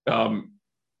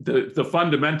the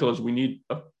fundamental is we need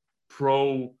a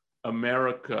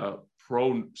pro-America,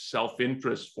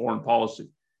 pro-self-interest foreign policy.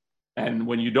 And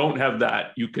when you don't have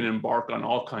that, you can embark on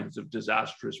all kinds of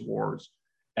disastrous wars.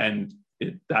 And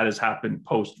that has happened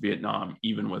post-Vietnam,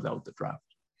 even without the draft.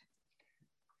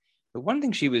 The one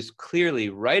thing she was clearly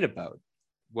right about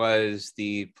was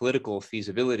the political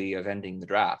feasibility of ending the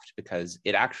draft, because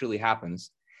it actually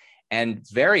happens. And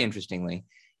very interestingly,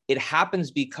 it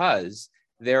happens because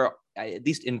there, at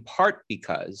least in part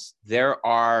because there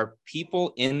are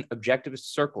people in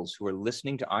objectivist circles who are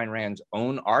listening to Ayn Rand's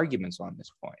own arguments on this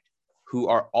point, who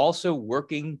are also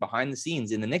working behind the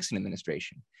scenes in the Nixon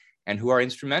administration and who are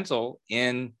instrumental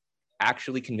in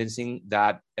actually convincing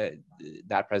that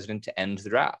that president to end the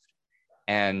draft.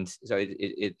 And so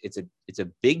it's a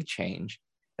big change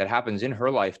that happens in her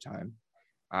lifetime,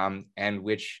 and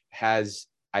which has,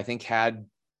 I think, had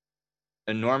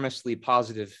enormously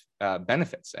positive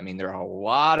benefits. I mean, there are a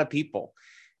lot of people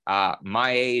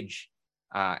my age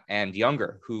and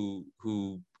younger who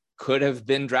could have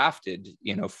been drafted,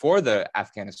 for the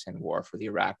Afghanistan war, for the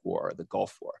Iraq war, or the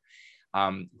Gulf War,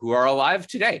 who are alive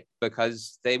today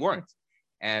because they weren't.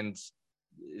 And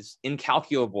it's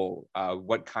incalculable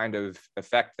what kind of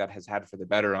effect that has had for the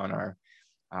better on our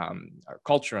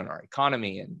culture and our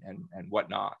economy and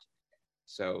whatnot.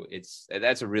 So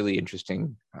that's a really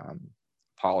interesting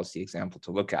policy example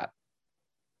to look at.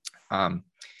 But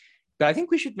I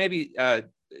think we should maybe,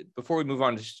 before we move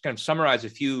on, just kind of summarize a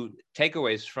few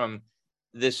takeaways from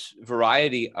this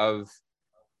variety of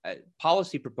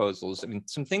policy proposals. I mean,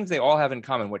 some things they all have in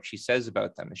common. What she says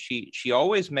about them is she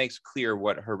always makes clear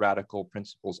what her radical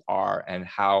principles are and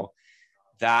how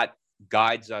that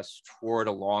guides us toward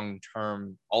a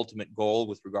long-term ultimate goal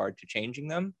with regard to changing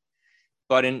them.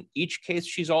 But in each case,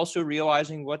 she's also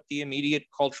realizing what the immediate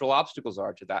cultural obstacles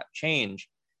are to that change,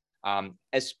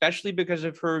 especially because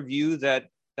of her view that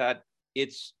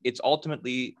it's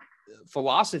ultimately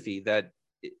philosophy that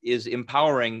is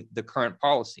empowering the current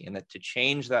policy, and that to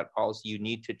change that policy, you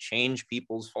need to change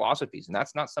people's philosophies. And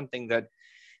that's not something that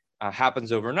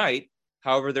happens overnight.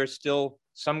 However, there's still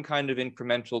some kind of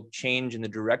incremental change in the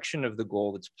direction of the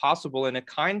goal that's possible, and a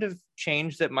kind of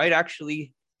change that might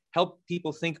actually help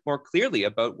people think more clearly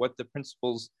about what the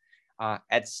principles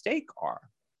at stake are.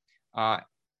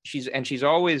 She's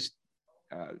always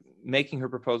making her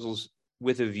proposals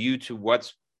with a view to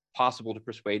what's possible to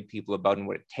persuade people about and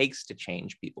what it takes to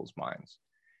change people's minds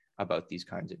about these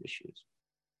kinds of issues.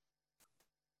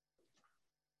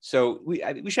 So we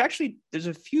should actually, there's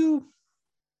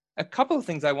a couple of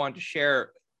things I want to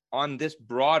share on this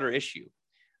broader issue.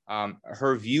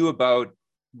 Her view about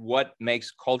what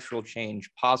makes cultural change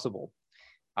possible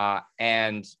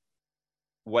and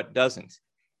what doesn't,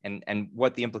 and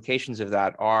what the implications of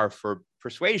that are for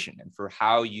persuasion and for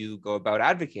how you go about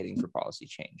advocating for policy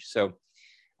change. So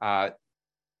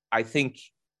I think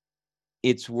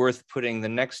it's worth putting the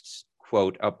next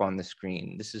quote up on the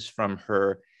screen. This is from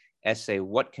her essay,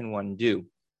 What Can One Do?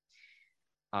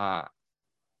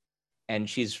 And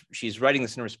she's writing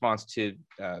this in response to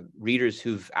readers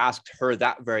who've asked her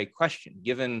that very question,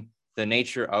 given the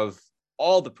nature of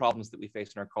all the problems that we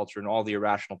face in our culture and all the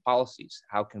irrational policies,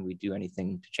 how can we do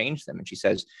anything to change them? And she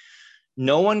says,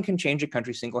 no one can change a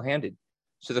country single-handed.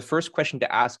 So the first question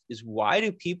to ask is, why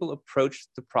do people approach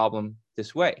the problem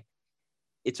this way?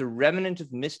 It's a remnant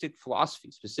of mystic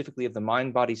philosophy, specifically of the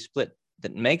mind-body split,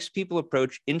 that makes people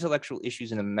approach intellectual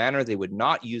issues in a manner they would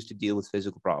not use to deal with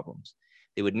physical problems.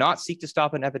 They would not seek to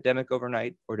stop an epidemic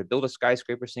overnight or to build a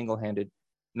skyscraper single-handed,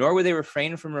 nor would they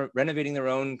refrain from renovating their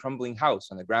own crumbling house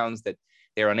on the grounds that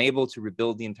they are unable to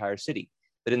rebuild the entire city.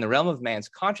 But in the realm of man's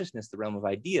consciousness, the realm of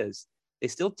ideas, they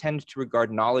still tend to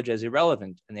regard knowledge as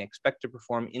irrelevant, and they expect to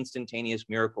perform instantaneous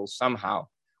miracles somehow,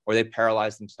 or they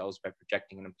paralyze themselves by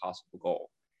projecting an impossible goal.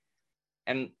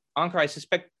 And Ankur, I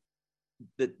suspect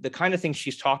the kind of thing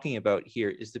she's talking about here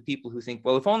is the people who think,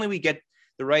 well, if only we get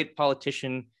the right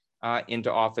politician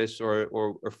into office,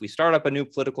 or if we start up a new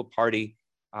political party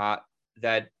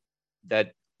that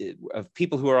of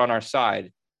people who are on our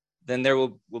side, then there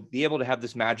will be able to have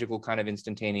this magical kind of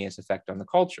instantaneous effect on the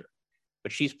culture.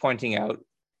 But she's pointing out,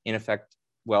 in effect,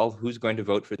 well, who's going to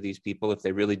vote for these people if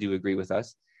they really do agree with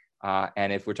us?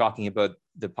 And if we're talking about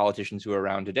the politicians who are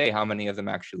around today, how many of them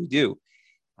actually do?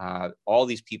 All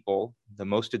these people,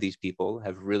 most of these people,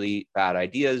 have really bad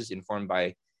ideas informed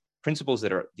by principles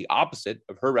that are the opposite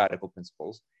of her radical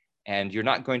principles. And you're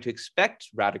not going to expect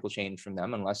radical change from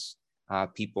them unless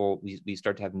we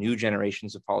start to have new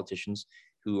generations of politicians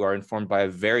who are informed by a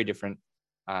very different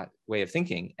way of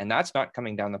thinking. And that's not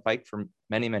coming down the pike for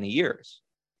many, many years.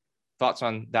 Thoughts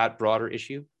on that broader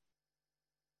issue?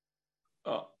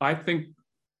 I think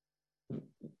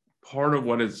part of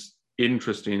what is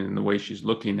interesting in the way she's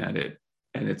looking at it,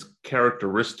 and it's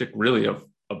characteristic really of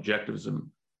objectivism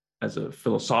as a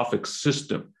philosophic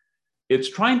system, it's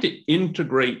trying to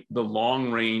integrate the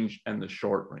long range and the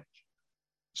short range.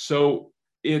 So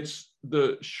it's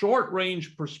the short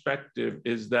range perspective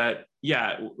is that,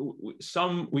 yeah,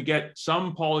 we get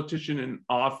some politician in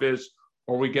office,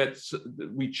 or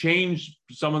we change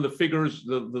some of the figures,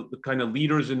 the kind of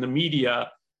leaders in the media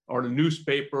or the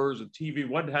newspapers, the TV,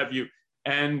 what have you.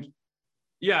 And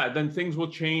yeah, then things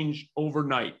will change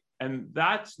overnight. And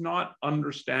that's not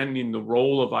understanding the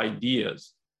role of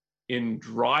ideas in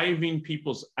driving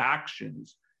people's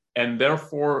actions, and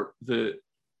therefore the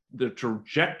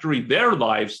trajectory their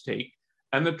lives take,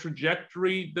 and the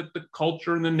trajectory that the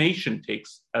culture and the nation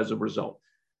takes as a result.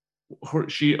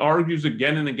 She argues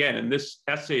again and again, and this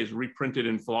essay is reprinted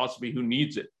in Philosophy Who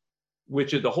Needs It,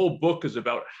 which is the whole book is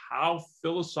about how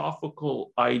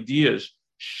philosophical ideas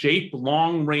shape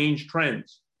long-range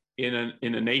trends in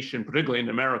a nation, particularly in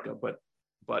America,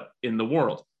 but in the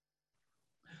world.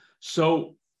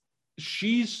 So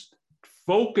she's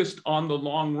focused on the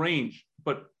long range,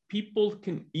 but people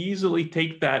can easily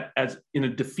take that as in a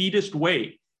defeatist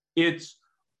way.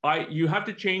 You have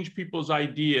to change people's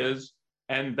ideas,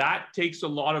 and that takes a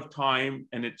lot of time,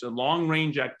 and it's a long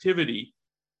range activity.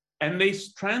 And they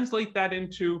translate that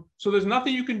into, so there's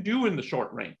nothing you can do in the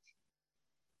short range.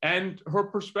 And her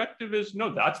perspective is,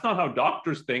 no, that's not how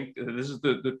doctors think. This is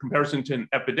the comparison to an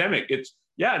epidemic. It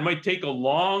might take a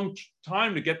long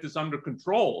time to get this under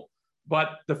control,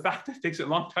 but the fact that it takes a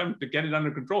long time to get it under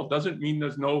control doesn't mean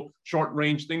there's no short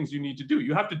range things you need to do.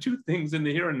 You have to do things in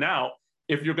the here and now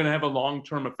if you're going to have a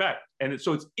long-term effect. And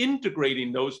so it's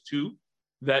integrating those two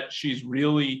that she's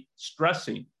really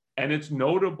stressing. And it's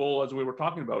notable, as we were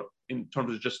talking about, in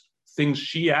terms of just things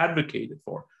she advocated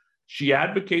for. She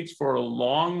advocates for a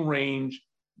long-range,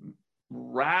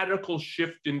 radical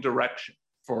shift in direction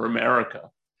for America.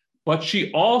 But she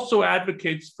also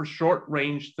advocates for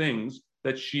short-range things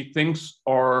that she thinks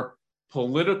are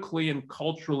politically and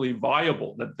culturally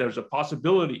viable, that there's a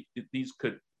possibility that these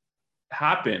could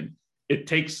happen. It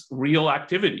takes real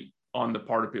activity on the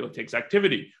part of people. It takes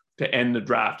activity to end the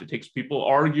draft. It takes people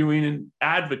arguing and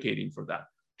advocating for that.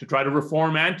 To try to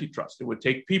reform antitrust, it would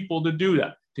take people to do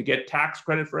that. To get tax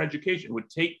credit for education,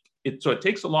 so it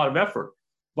takes a lot of effort,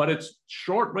 but it's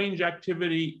short-range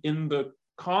activity in the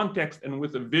context and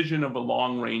with a vision of a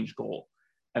long-range goal.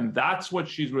 And that's what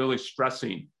she's really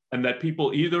stressing, and that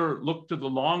people either look to the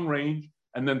long range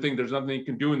and then think there's nothing you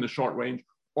can do in the short range,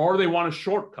 or they want a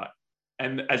shortcut,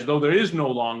 and as though there is no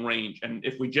long range. And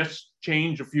if we just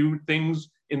change a few things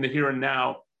in the here and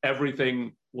now,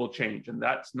 everything will change. And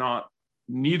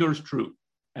neither is true.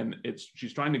 And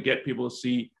she's trying to get people to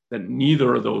see that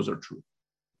neither of those are true.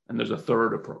 And there's a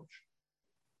third approach.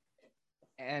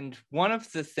 And one of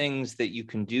the things that you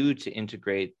can do to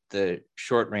integrate the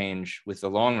short range with the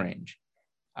long range,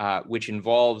 which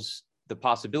involves the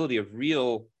possibility of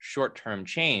real short-term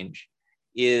change,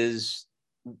 is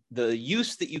the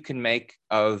use that you can make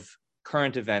of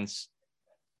current events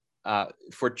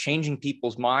for changing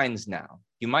people's minds now.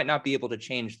 You might not be able to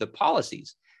change the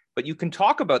policies, but you can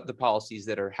talk about the policies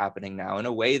that are happening now in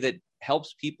a way that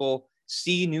helps people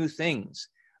see new things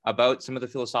about some of the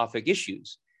philosophic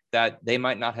issues that they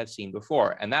might not have seen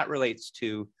before. And that relates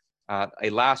to a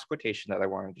last quotation that I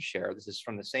wanted to share. This is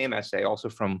from the same essay, also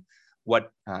from What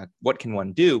Can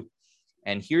One Do?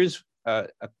 And here's a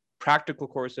practical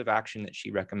course of action that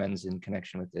she recommends in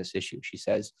connection with this issue. She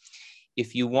says,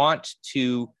 if you want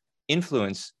to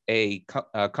influence a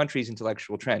country's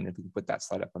intellectual trend, if we can put that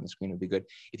slide up on the screen, it would be good.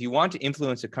 If you want to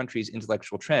influence a country's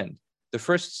intellectual trend, the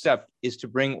first step is to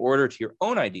bring order to your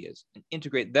own ideas and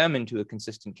integrate them into a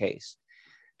consistent case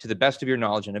to the best of your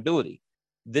knowledge and ability.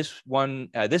 This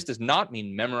does not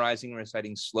mean memorizing or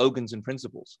reciting slogans and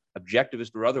principles,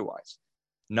 objectivist or otherwise.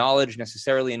 Knowledge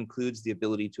necessarily includes the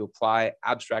ability to apply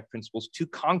abstract principles to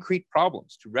concrete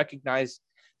problems, to recognize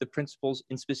the principles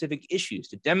in specific issues,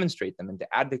 to demonstrate them, and to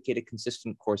advocate a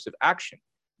consistent course of action.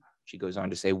 She goes on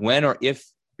to say, when or if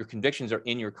your convictions are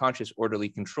in your conscious, orderly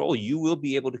control, you will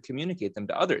be able to communicate them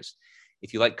to others.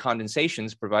 If you like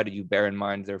condensations, provided you bear in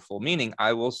mind their full meaning,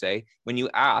 I will say, when you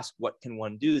ask, what can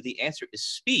one do? The answer is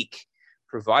speak,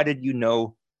 provided you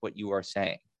know what you are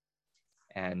saying.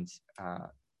 And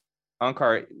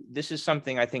Onkar, this is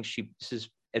something I think this is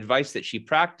advice that she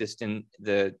practiced in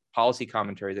the policy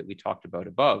commentary that we talked about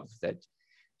above, that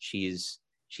she's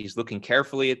looking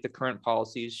carefully at the current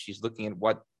policies. She's looking at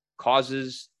what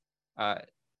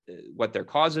their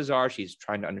causes are. She's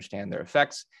trying to understand their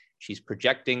effects. She's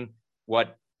projecting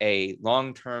what a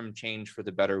long-term change for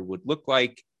the better would look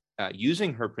like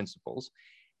using her principles.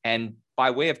 And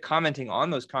by way of commenting on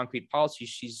those concrete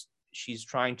policies, she's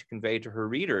trying to convey to her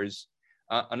readers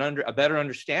a better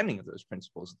understanding of those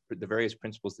principles, the various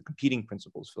principles, the competing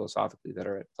principles philosophically that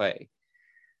are at play.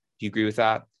 Do you agree with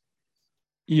that?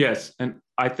 Yes, and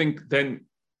I think then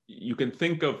you can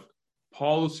think of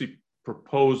policy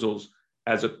proposals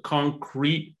as a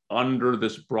concrete under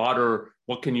this broader,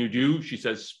 what can you do? She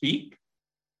says, speak.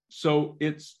 So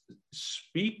it's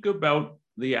speak about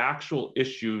the actual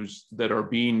issues that are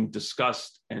being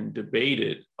discussed and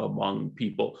debated among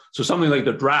people. So something like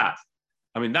the draft.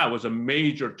 I mean, that was a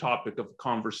major topic of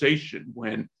conversation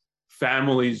when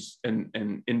families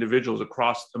and individuals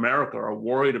across America are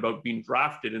worried about being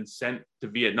drafted and sent to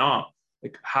Vietnam.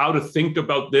 Like, how to think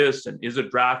about this, and is a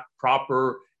draft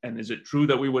proper? And is it true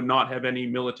that we would not have any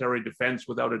military defense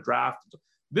without a draft?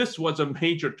 This was a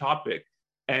major topic.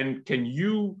 And can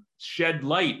you shed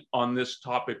light on this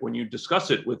topic when you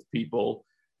discuss it with people?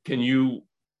 Can you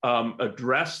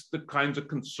address the kinds of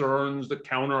concerns, the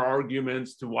counter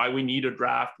arguments to why we need a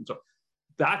draft? And so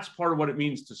that's part of what it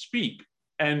means to speak.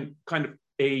 And kind of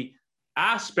a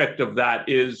aspect of that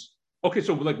is, okay,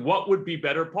 so like, what would be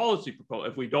better policy proposal?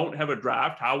 If we don't have a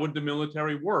draft, how would the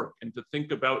military work? And to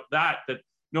think about that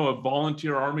no, a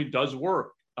volunteer army does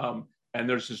work. And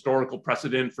there's historical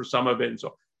precedent for some of it.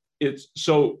 And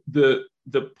so the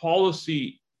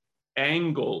policy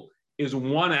angle is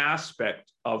one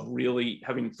aspect of really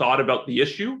having thought about the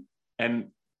issue and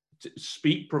to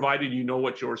speak, provided you know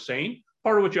what you're saying.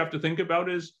 Part of what you have to think about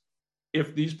is,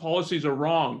 if these policies are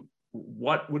wrong,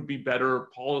 what would be better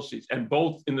policies? And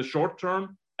both in the short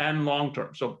term and long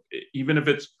term. So even if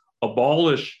it's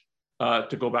abolish,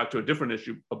 to go back to a different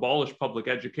issue, abolish public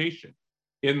education.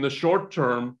 In the short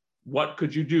term, what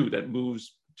could you do that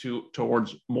moves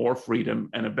towards more freedom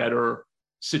and a better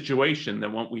situation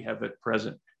than what we have at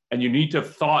present? And you need to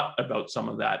have thought about some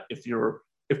of that if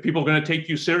people are going to take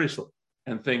you seriously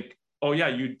and think, oh yeah,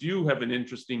 you do have an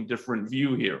interesting, different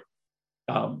view here.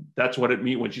 That's what it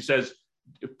means when she says,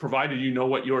 provided you know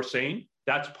what you're saying.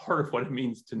 That's part of what it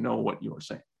means to know what you're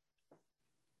saying.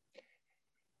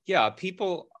 Yeah,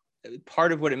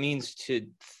 part of what it means to,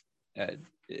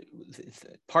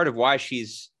 part of why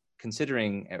she's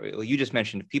considering, well, you just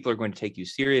mentioned people are going to take you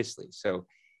seriously. So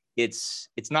it's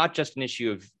not just an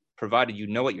issue of provided you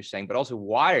know what you're saying, but also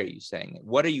why are you saying it?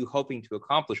 What are you hoping to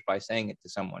accomplish by saying it to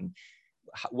someone?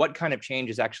 What kind of change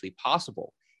is actually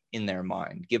possible in their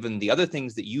mind, given the other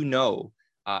things that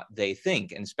they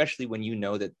think, and especially when you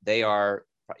know that they are,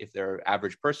 if they're an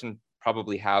average person,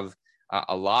 probably have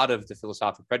a lot of the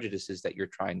philosophical prejudices that you're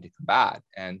trying to combat.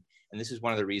 And this is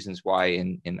one of the reasons why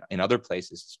in other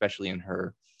places, especially in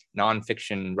her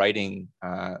nonfiction writing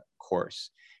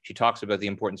course, she talks about the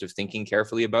importance of thinking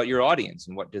carefully about your audience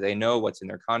and what do they know, what's in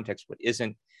their context, what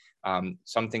isn't.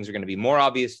 Some things are going to be more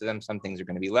obvious to them, some things are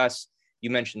going to be less. You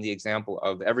mentioned the example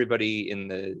of everybody in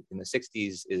the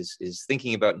 60s is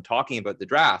thinking about and talking about the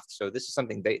draft. So this is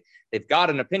something they've got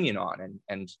an opinion on,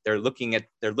 and they're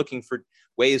looking for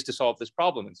ways to solve this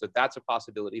problem. And so that's a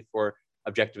possibility for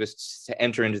objectivists to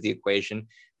enter into the equation,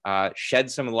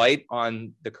 shed some light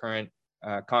on the current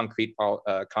concrete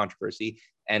controversy,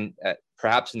 and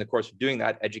perhaps in the course of doing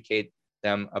that, educate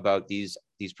them about these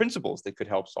principles that could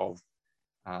help solve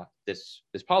this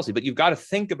policy. But you've got to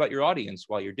think about your audience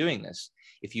while you're doing this.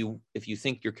 If you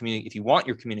want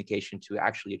your communication to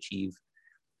actually achieve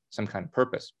some kind of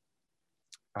purpose.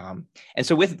 And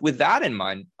so with that in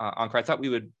mind, Onkar, I thought we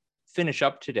would finish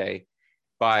up today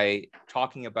by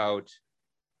talking about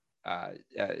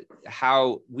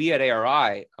how we at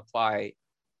ARI apply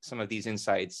some of these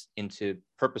insights into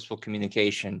purposeful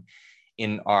communication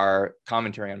in our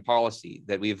commentary on policy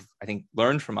that we've, I think,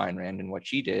 learned from Ayn Rand and what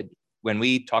she did when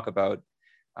we talk about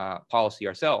policy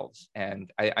ourselves.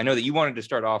 And I know that you wanted to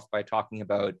start off by talking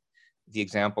about the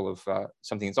example of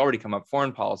something that's already come up,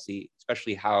 foreign policy,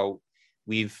 especially how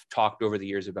we've talked over the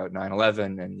years about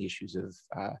 9/11 and the issues of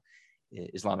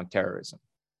Islamic terrorism.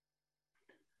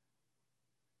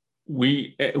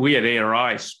 We at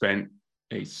ARI spent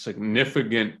a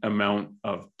significant amount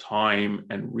of time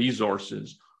and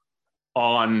resources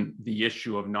on the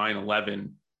issue of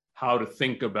 9/11, how to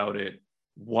think about it,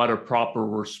 what a proper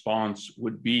response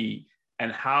would be,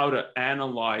 and how to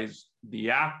analyze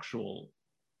the actual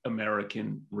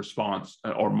American response,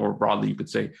 or more broadly, you could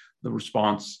say the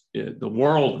response, the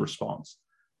world response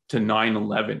to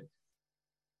 9/11.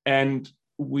 And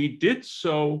we did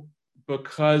so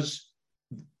because,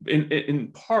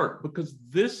 in part, because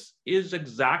this is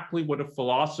exactly what a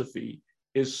philosophy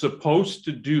is supposed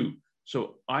to do.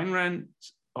 So Ayn Rand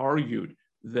argued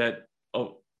that a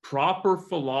proper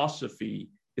philosophy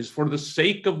is for the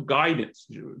sake of guidance.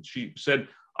 She said,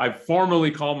 I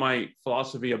formally call my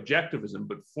philosophy objectivism,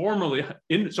 but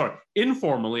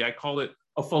informally, I call it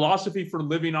a philosophy for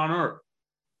living on Earth.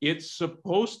 It's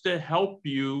supposed to help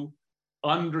you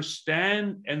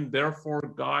understand and therefore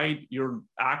guide your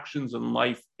actions in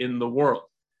life in the world.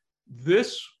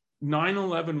 This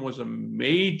 9/11 was a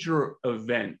major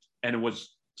event, and it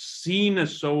was seen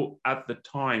as so at the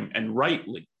time, and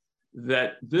rightly,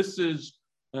 that this is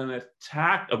an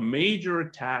attack, a major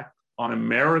attack on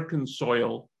American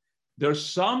soil. There's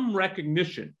some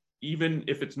recognition, even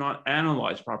if it's not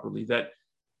analyzed properly, that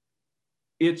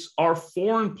it's our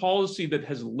foreign policy that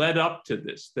has led up to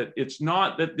this, that it's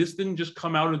not that this didn't just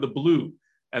come out of the blue,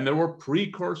 and there were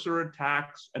precursor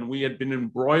attacks, and we had been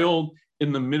embroiled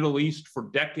in the Middle East for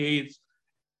decades,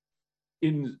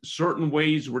 in certain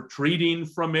ways retreating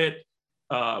from it.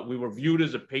 We were viewed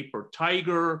as a paper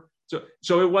tiger.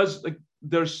 So it was like,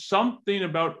 there's something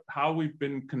about how we've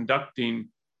been conducting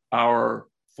our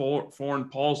foreign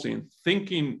policy and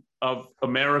thinking of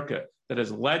America that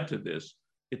has led to this.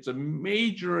 It's a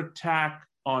major attack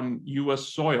on US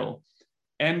soil.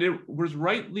 And it was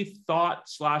rightly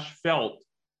thought/felt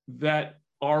that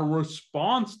our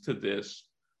response to this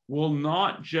will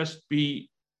not just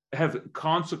have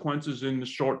consequences in the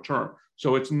short term.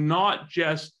 So it's not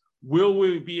just, will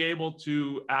we be able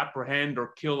to apprehend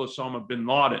or kill Osama bin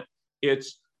Laden?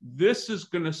 This is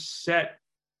going to set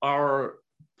our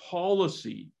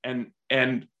policy and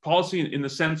policy in the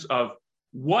sense of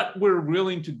what we're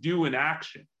willing to do in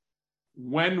action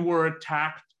when we're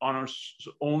attacked on our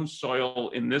own soil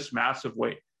in this massive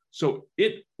way. So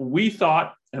we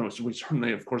thought, and we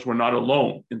certainly, of course, we're not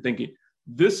alone in thinking,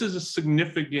 this is a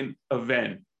significant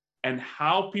event, and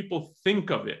how people think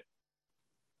of it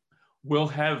will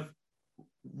have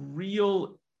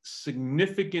real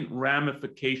significant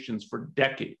ramifications for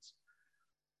decades.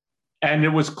 And it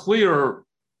was clear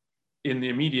in the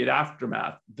immediate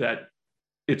aftermath that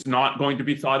it's not going to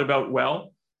be thought about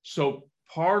well. So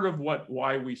part of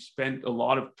why we spent a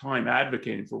lot of time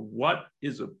advocating for what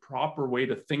is a proper way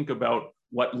to think about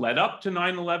what led up to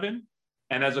 9/11,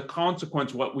 and as a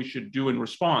consequence, what we should do in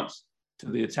response to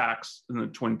the attacks in the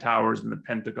Twin Towers and the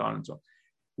Pentagon and so on.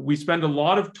 We spend a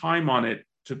lot of time on it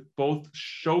to both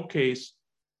showcase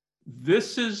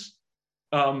this is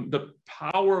the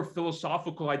power of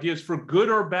philosophical ideas, for good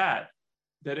or bad,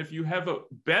 that if you have a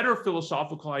better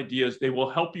philosophical ideas, they will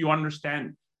help you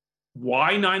understand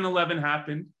why 9/11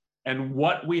 happened and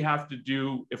what we have to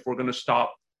do if we're going to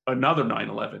stop another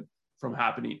 9/11 from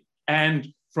happening.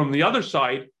 And from the other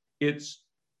side, it's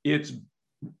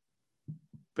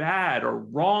bad or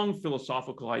wrong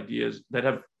philosophical ideas that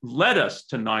have led us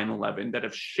to 9/11, that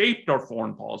have shaped our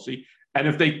foreign policy. And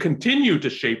if they continue to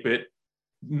shape it,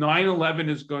 9/11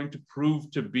 is going to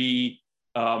prove to be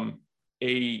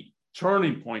a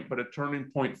turning point, but a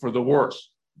turning point for the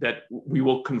worse, that we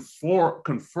will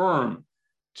confirm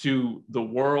to the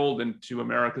world and to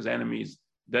America's enemies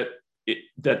that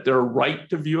they're right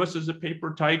to view us as a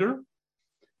paper tiger.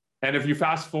 And if you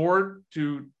fast forward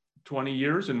to 20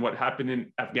 years and what happened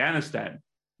in Afghanistan,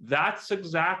 that's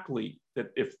exactly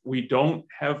that. If we don't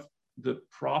have the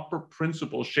proper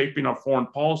principles shaping our foreign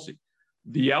policy,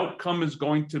 the outcome is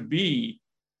going to be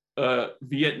a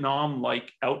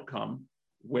Vietnam-like outcome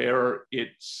where it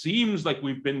seems like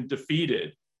we've been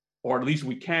defeated, or at least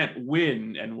we can't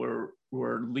win, and we're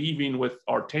leaving with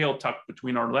our tail tucked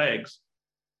between our legs.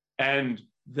 And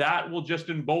that will just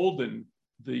embolden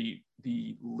the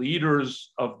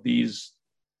leaders of these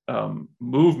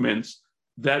movements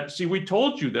that, see, we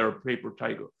told you they're a paper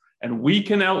tiger, and we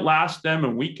can outlast them,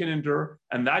 and we can endure,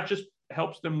 and that just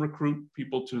helps them recruit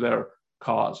people to their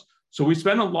cause. So we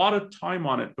spend a lot of time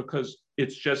on it because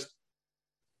it's just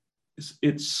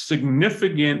it's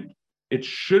significant. It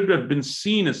should have been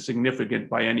seen as significant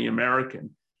by any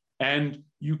American. And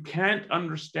you can't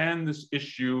understand this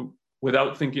issue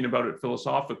without thinking about it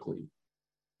philosophically.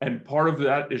 And part of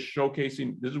that is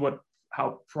showcasing this is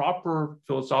how proper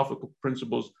philosophical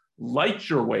principles light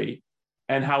your way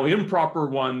and how improper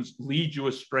ones lead you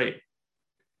astray.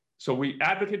 So we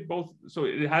advocate both. So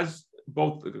it has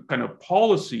both kind of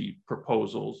policy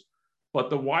proposals, but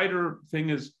the wider thing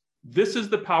is this is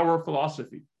the power of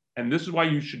philosophy. And this is why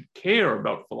you should care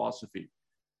about philosophy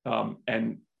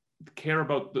and care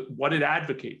about what it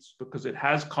advocates, because it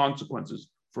has consequences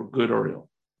for good or ill.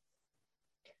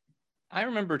 I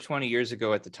remember 20 years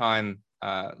ago at the time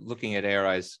looking at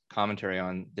ARI's commentary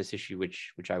on this issue,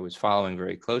 which I was following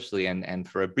very closely. And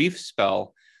for a brief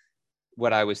spell,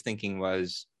 what I was thinking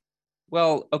was,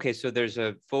 well, okay, so there's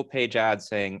a full page ad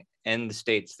saying, end the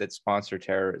states that sponsor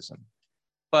terrorism.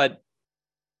 But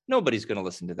nobody's going to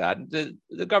listen to that.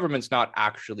 The government's not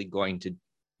actually going to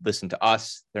listen to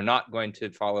us. They're not going to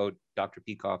follow Dr.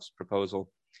 Peikoff's proposal.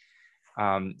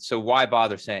 So why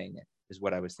bother saying it is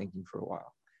what I was thinking for a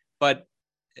while. But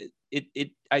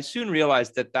I soon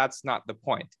realized that that's not the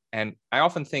point. And I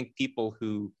often think people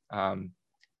who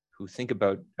think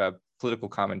about political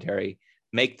commentary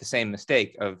make the same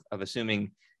mistake of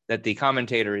assuming that the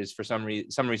commentator is for some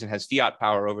reason has fiat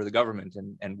power over the government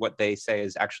and what they say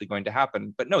is actually going to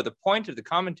happen. But no, the point of the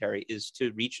commentary is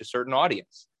to reach a certain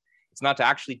audience. It's not to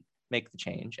actually make the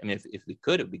change. I mean, if we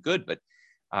could, it would be good. But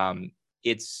the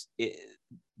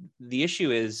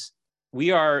issue is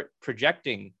we are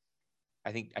projecting.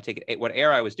 I think I take it what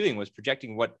ARI was doing was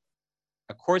projecting what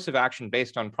a course of action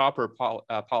based on proper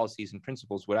policies and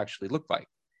principles would actually look like.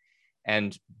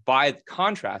 And by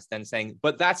contrast, then saying,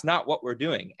 but that's not what we're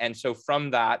doing. And so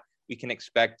from that, we can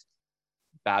expect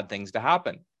bad things to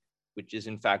happen, which is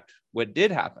in fact what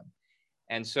did happen.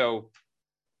 And so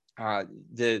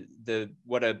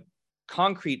what a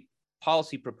concrete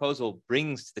policy proposal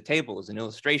brings to the table is an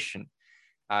illustration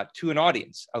to an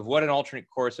audience of what an alternate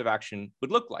course of action would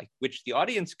look like, which the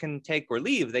audience can take or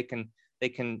leave. They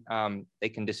can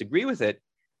disagree with it,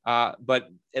 but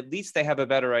at least they have a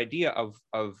better idea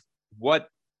of what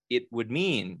it would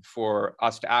mean for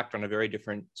us to act on a very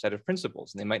different set of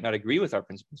principles. And they might not agree with our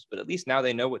principles, but at least now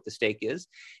they know what the stake is.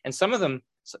 And some of them,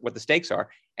 what the stakes are.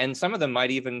 And some of them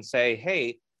might even say,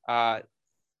 hey,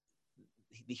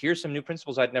 here's some new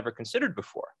principles I'd never considered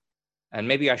before. And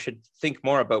maybe I should think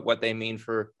more about what they mean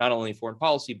for not only foreign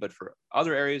policy, but for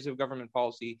other areas of government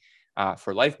policy,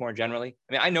 for life more generally.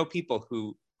 I mean, I know people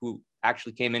who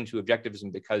actually came into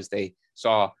objectivism because they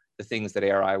saw the things that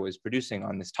ARI was producing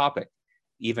on this topic,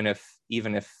 even if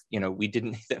we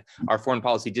didn't, our foreign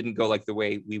policy didn't go like the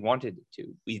way we wanted it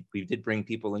to. We did bring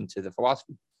people into the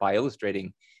philosophy by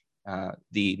illustrating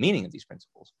the meaning of these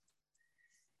principles.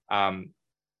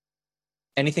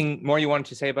 Anything more you wanted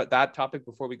to say about that topic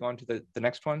before we go on to the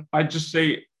next one? I'd just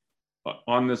say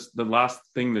on the last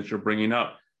thing that you're bringing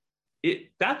up,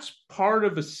 that's part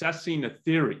of assessing a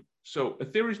theory. So a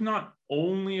theory is not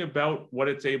only about what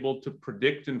it's able to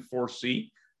predict and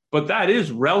foresee, but that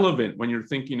is relevant when you're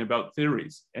thinking about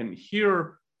theories. And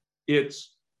here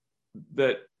it's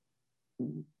that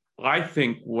I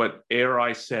think what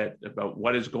ARI said about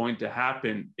what is going to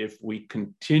happen if we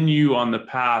continue on the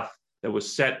path that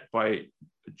was set by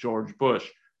George Bush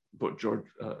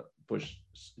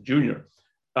Jr.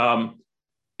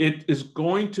 It is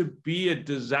going to be a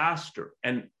disaster,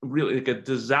 and really like a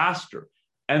disaster.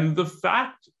 And the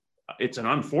fact, it's an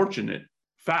unfortunate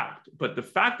fact, but the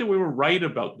fact that we were right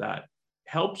about that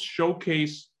helps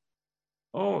showcase,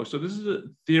 oh, so this is a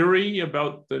theory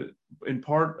about in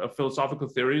part, a philosophical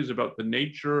theory is about the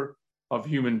nature of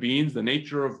human beings, the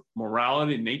nature of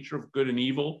morality, nature of good and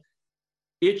evil.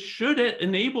 It should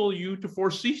enable you to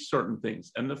foresee certain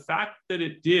things. And the fact that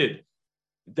it did,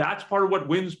 that's part of what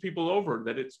wins people over,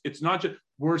 that it's not just,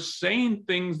 we're saying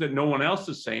things that no one else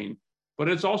is saying, but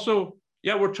it's also,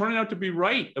 yeah, we're turning out to be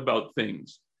right about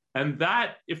things. And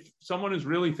that, if someone is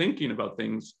really thinking about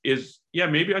things, is, yeah,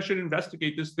 maybe I should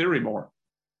investigate this theory more.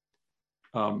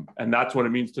 And that's what it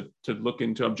means to look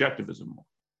into objectivism more.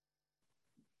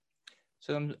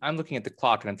 So I'm looking at the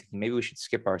clock and I'm thinking maybe we should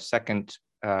skip our second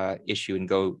issue and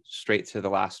go straight to the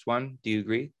last one. Do you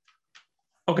agree?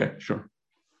 Okay, sure.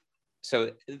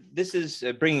 So this is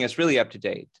bringing us really up to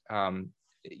date.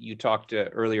 You talked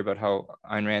earlier about how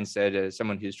Ayn Rand said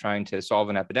someone who's trying to solve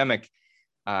an epidemic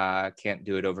can't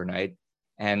do it overnight.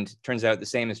 And turns out the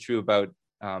same is true about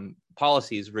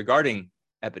policies regarding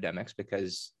epidemics,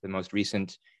 because the most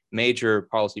recent major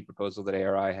policy proposal that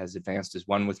ARI has advanced is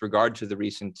one with regard to the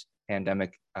recent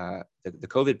pandemic, the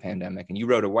COVID pandemic. And you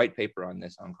wrote a white paper on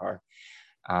this, Onkar.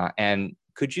 And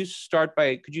could you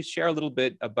share a little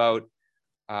bit about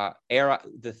ARI,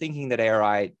 the thinking that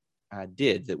ARI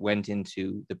did that went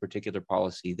into the particular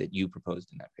policy that you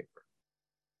proposed in that paper?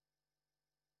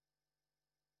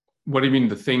 What do you mean,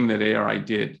 the thing that ARI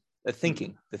did? The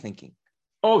thinking.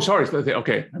 Oh, sorry.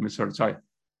 Okay, I misheard. Sorry.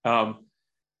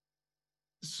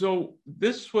 So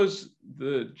this was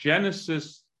the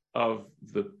genesis of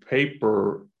the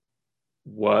paper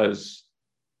was,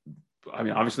 I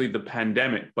mean, obviously the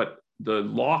pandemic, but the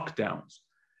lockdowns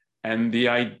and the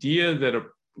idea that a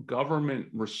government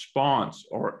response,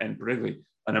 and particularly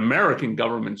an American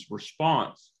government's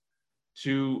response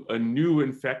to a new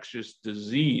infectious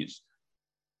disease,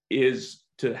 is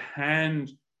to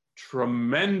hand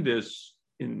tremendous,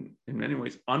 in many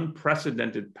ways,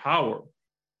 unprecedented power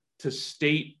to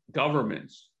state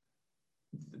governments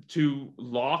to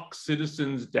lock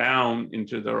citizens down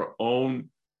into their own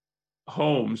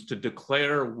homes, to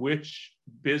declare which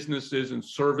businesses and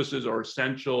services are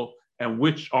essential and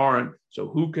which aren't, so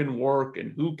who can work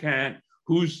and who can't,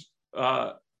 whose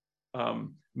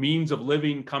means of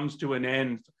living comes to an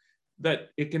end, that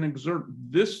it can exert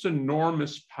this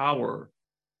enormous power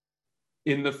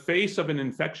in the face of an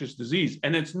infectious disease.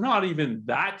 And it's not even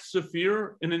that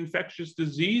severe an infectious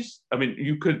disease. I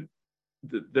mean,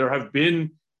 there have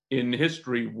been in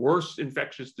history worse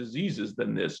infectious diseases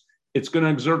than this. It's going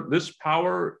to exert this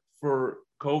power for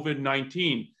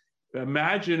COVID-19.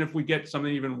 Imagine if we get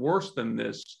something even worse than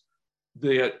this,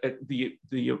 the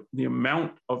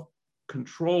amount of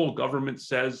control government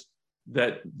says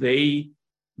that they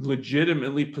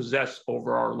legitimately possess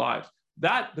over our lives.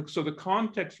 So the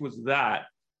context was that,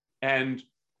 and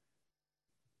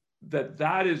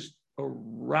that is a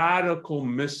radical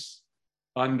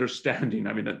misunderstanding.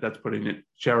 I mean, that's putting it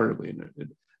charitably,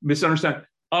 misunderstanding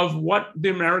of what the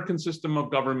American system of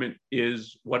government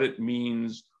is, what it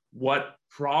means, what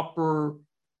proper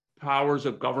powers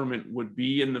of government would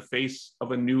be in the face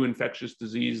of a new infectious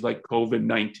disease like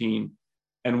COVID-19,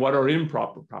 and what are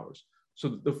improper powers.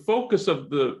 So the focus of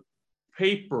the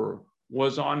paper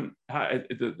was on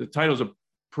the title is a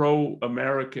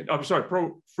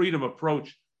pro-freedom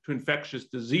approach to infectious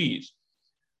disease.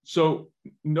 So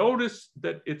notice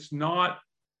that it's not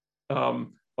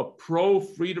a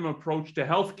pro-freedom approach to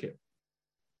healthcare.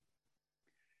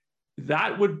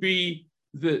 That would be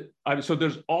so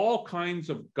there's all kinds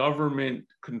of government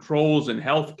controls in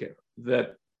healthcare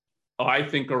that I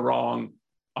think are wrong.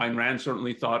 Ayn Rand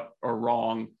certainly thought are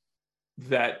wrong.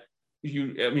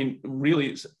 Really,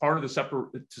 it's part of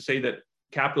to say that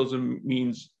capitalism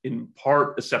means in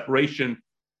part a separation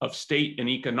of state and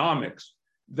economics.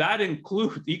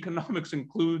 Economics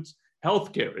includes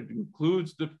healthcare. It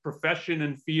includes the profession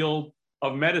and field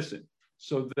of medicine,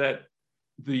 so that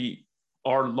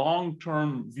our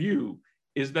long-term view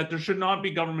is that there should not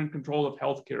be government control of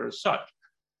healthcare as such.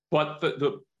 But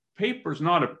the paper is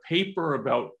not a paper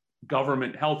about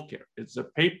government healthcare. It's a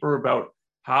paper about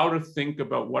how to think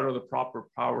about what are the proper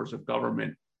powers of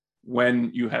government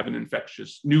when you have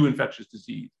new infectious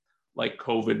disease like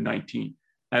COVID-19.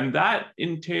 And that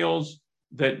entails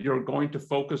that you're going to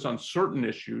focus on certain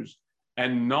issues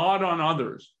and not on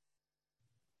others.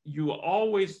 You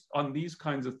always, on these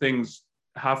kinds of things,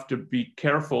 have to be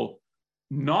careful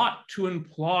not to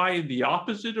imply the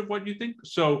opposite of what you think.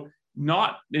 So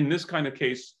not in this kind of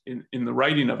case, in the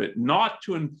writing of it, not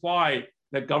to imply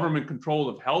that government control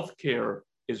of healthcare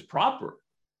is proper,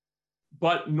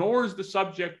 but nor is the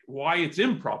subject why it's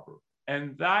improper.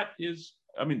 And that is,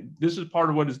 this is part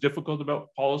of what is difficult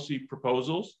about policy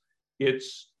proposals.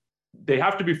 They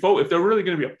have to be if they're really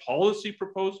going to be a policy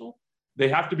proposal, they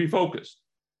have to be focused.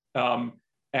 And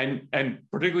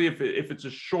particularly if it's a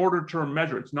shorter term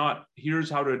measure, it's not, here's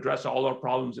how to address all our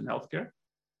problems in healthcare.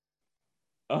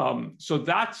 So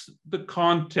that's the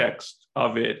context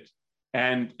of it.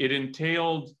 And it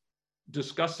entailed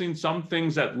discussing some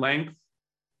things at length,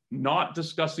 not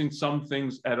discussing some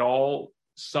things at all,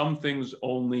 some things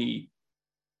only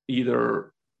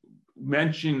either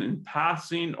mention in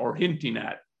passing or hinting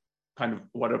at kind of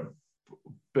what a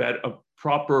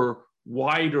proper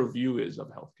wider view is of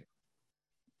healthcare.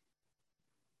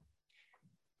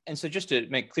 And so just to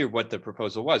make clear what the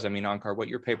proposal was, Onkar, what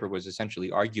your paper was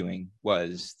essentially arguing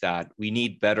was that we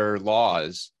need better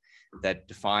laws that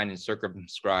define and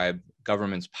circumscribe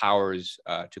government's powers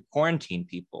to quarantine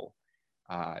people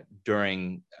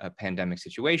during a pandemic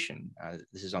situation.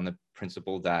 This is on the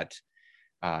principle that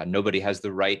nobody has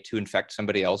the right to infect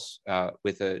somebody else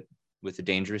with a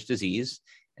dangerous disease.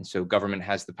 And so government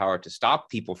has the power to stop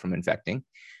people from infecting.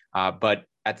 But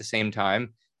at the same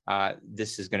time,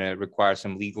 this is going to require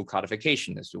some legal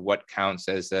codification as to what counts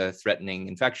as a threatening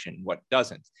infection, what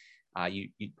doesn't.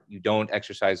 You don't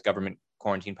exercise government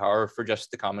quarantine power for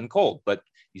just the common cold, but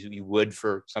you would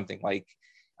for something like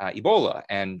Ebola.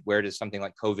 And where does something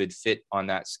like COVID fit on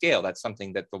that scale? That's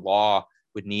something that the law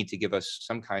would need to give us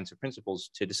some kinds of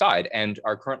principles to decide. And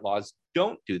our current laws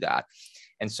don't do that.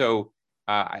 And so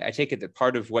I take it that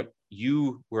part of what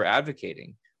you were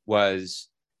advocating was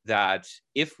that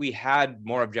if we had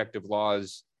more objective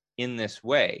laws in this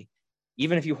way,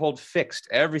 even if you hold fixed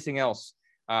everything else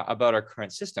about our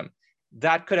current system,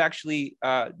 that could actually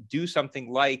do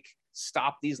something like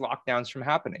stop these lockdowns from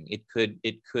happening. It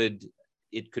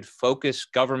could focus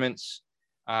government's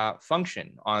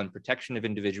function on protection of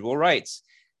individual rights,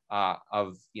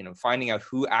 of finding out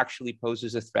who actually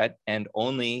poses a threat, and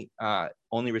only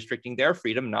restricting their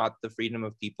freedom, not the freedom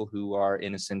of people who are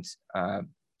innocent,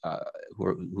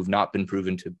 who've not been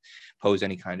proven to pose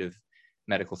any kind of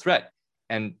medical threat.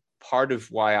 And part of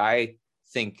why I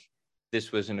think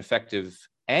this was an effective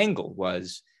angle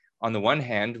was, on the one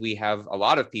hand, we have a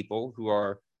lot of people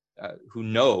who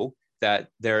know that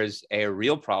there is a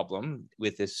real problem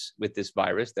with this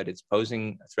virus, that it's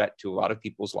posing a threat to a lot of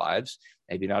people's lives,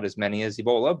 maybe not as many as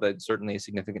Ebola, but certainly a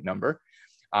significant number.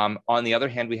 On the other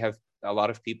hand, we have a lot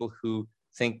of people who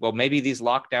think, well, maybe these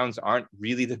lockdowns aren't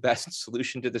really the best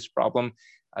solution to this problem.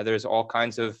 There's all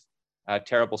kinds of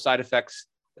terrible side effects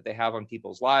that they have on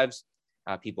people's lives.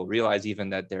 People realize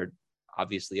even that they're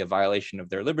obviously a violation of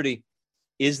their liberty.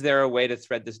 Is there a way to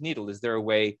thread this needle? Is there a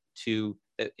way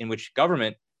in which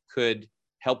government could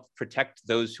help protect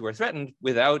those who are threatened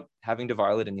without having to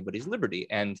violate anybody's liberty?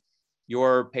 And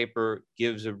your paper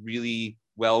gives a really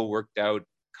well worked out,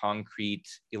 concrete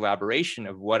elaboration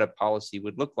of what a policy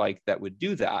would look like that would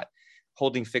do that,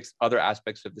 holding fixed other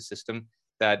aspects of the system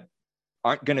that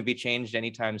aren't going to be changed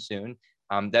anytime soon,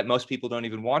 that most people don't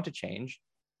even want to change.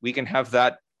 We can have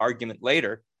that argument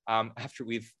later after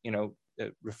we've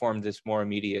reformed this more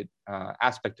immediate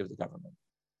aspect of the government.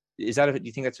 Do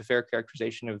you think that's a fair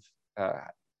characterization of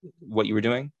what you were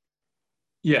doing?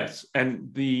 Yes,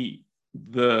 and the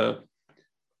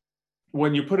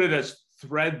when you put it as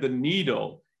thread the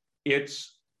needle,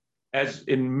 it's, as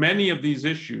in many of these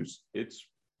issues, it's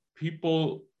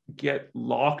people get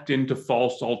locked into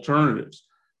false alternatives.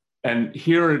 And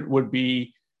here it would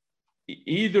be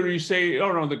either you say,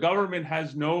 oh no, the government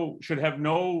should have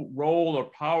no role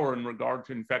or power in regard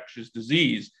to infectious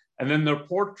disease. And then the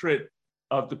portrait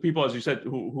of the people, as you said,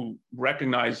 who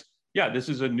recognize, yeah, this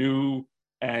is a new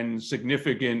and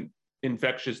significant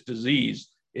infectious disease.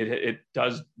 It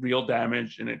does real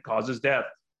damage and it causes death.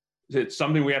 It's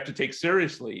something we have to take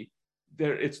seriously.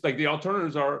 It's like the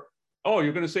alternatives are, oh,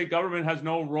 you're going to say government has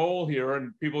no role here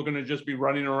and people are going to just be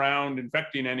running around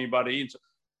infecting anybody.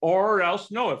 Or else,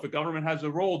 no, if the government has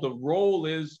a role, the role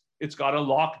is it's got to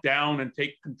lock down and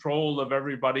take control of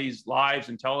everybody's lives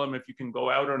and tell them if you can go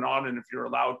out or not and if you're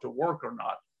allowed to work or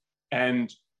not.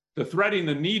 And the threading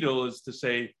the needle is to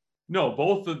say, no,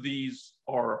 both of these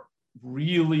are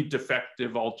really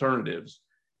defective alternatives.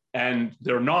 And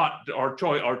they're not our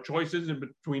choice isn't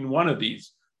between one of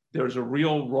these. There's a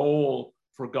real role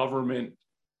for government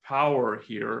power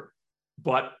here,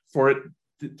 but for it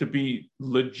to be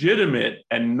legitimate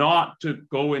and not to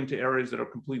go into areas that are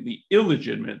completely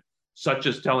illegitimate, such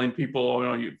as telling people,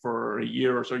 oh, for a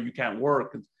year or so you can't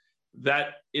work,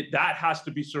 that has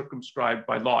to be circumscribed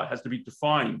by law. It has to be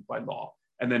defined by law.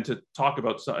 And then to talk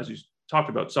about, as you talked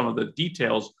about, some of the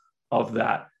details of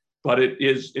that. But it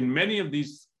is, in many of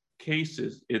these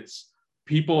cases, it's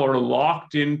people are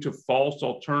locked into false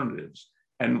alternatives.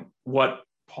 And what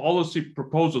policy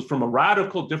proposals from a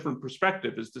radical different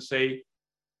perspective is to say,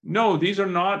 no, these are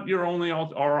not your only,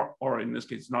 or in this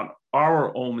case, not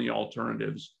our only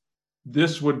alternatives.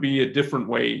 This would be a different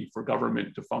way for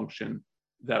government to function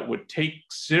that would take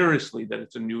seriously that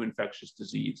it's a new infectious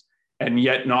disease and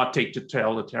yet not take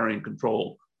totalitarian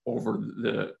control over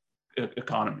the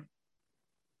economy.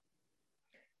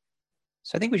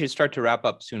 So I think we should start to wrap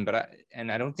up soon, but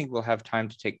I don't think we'll have time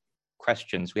to take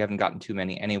questions. We haven't gotten too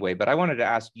many anyway, but I wanted to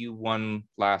ask you one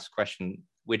last question,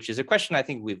 which is a question I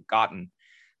think we've gotten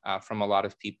from a lot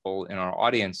of people in our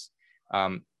audience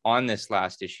on this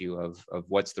last issue of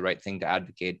what's the right thing to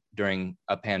advocate during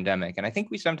a pandemic. And I think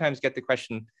we sometimes get the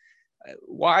question,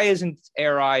 why isn't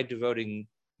ARI devoting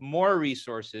more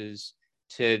resources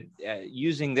to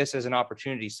using this as an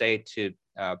opportunity, say, to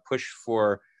push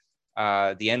for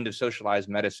the end of socialized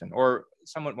medicine, or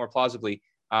somewhat more plausibly,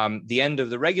 the end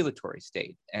of the regulatory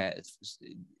state?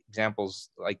 Examples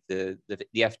like the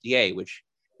FDA, which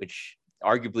which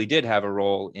arguably did have a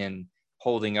role in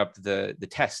holding up the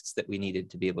tests that we needed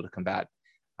to be able to combat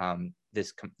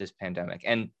this pandemic.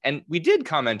 And we did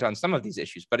comment on some of these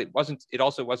issues, but it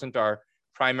also wasn't our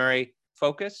primary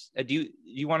focus. Do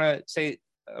you want to say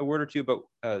a word or two about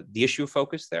the issue of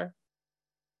focus there?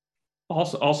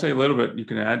 Also, I'll say a little bit. You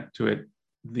can add to it.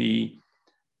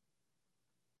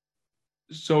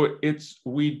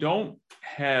 We don't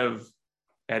have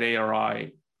at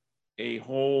ARI a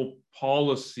whole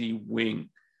policy wing.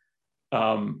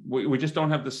 We just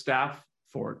don't have the staff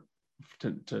for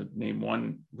it, to name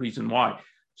one reason why.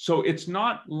 So it's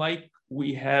not like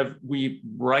we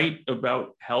write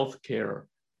about healthcare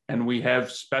and we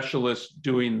have specialists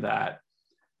doing that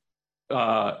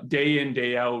day in,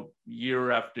 day out,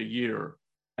 year after year.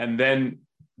 And then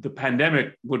the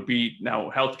pandemic would be, now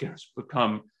healthcare has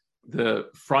become the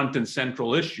front and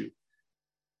central issue.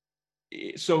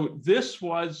 So this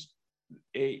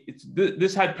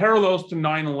had parallels to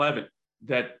 9/11,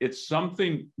 that it's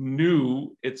something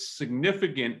new, it's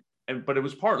significant, but it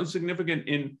was partly significant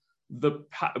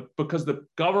because the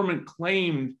government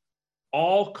claimed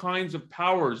all kinds of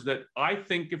powers that I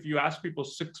think if you ask people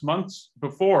 6 months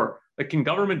before, like, can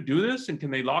government do this and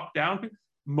can they lock down?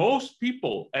 Most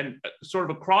people, and sort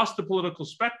of across the political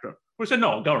spectrum, who said,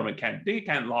 no, government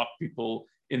can't lock people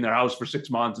in their house for 6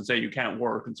 months and say you can't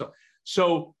work. And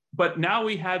so, but now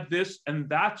we have this, and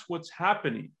that's what's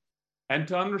happening. And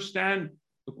to understand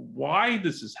why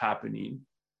this is happening,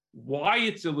 why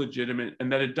it's illegitimate,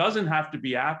 and that it doesn't have to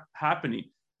be happening,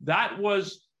 that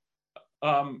was,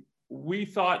 we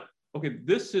thought, okay,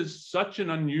 this is such an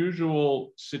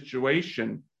unusual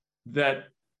situation that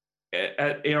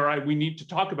at ARI, we need to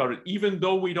talk about it, even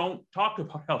though we don't talk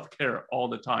about healthcare all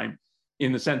the time,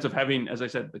 in the sense of having, as I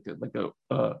said, like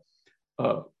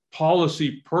a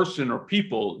policy person or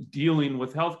people dealing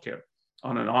with healthcare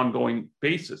on an ongoing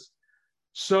basis.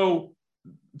 So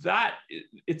that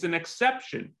it's an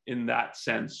exception in that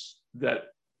sense that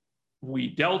we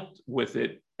dealt with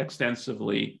it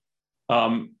extensively,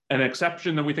 an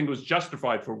exception that we think was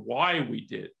justified for why we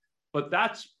did. But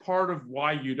that's part of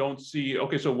why you don't see,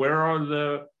 okay, so where are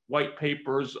the white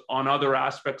papers on other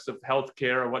aspects of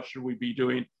healthcare? What should we be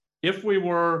doing? If we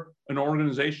were an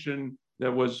organization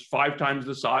that was 5 times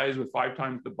the size with 5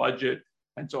 times the budget,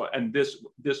 and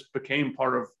this became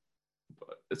part of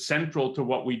central to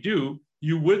what we do,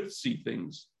 you would see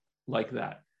things like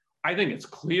that. I think it's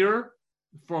clear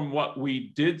from what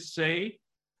we did say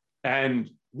and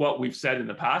what we've said in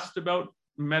the past about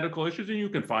medical issues, and you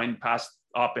can find past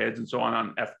op-eds and so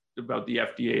on about the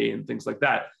FDA and things like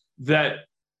that, that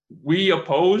we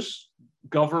oppose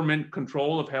government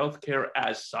control of healthcare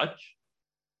as such.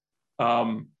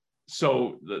 And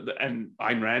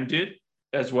Ayn Rand did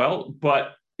as well,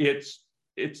 but it's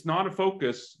not a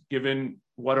focus given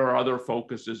what our other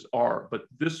focuses are. But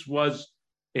this was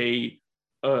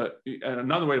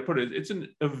another way to put it, it's an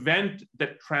event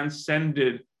that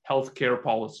transcended healthcare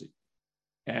policy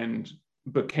and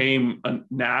became a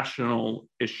national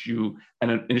issue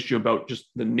and an issue about just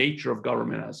the nature of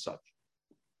government as such.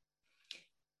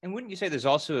 And wouldn't you say there's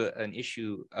also an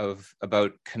issue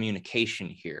about communication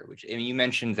here, which, I mean, you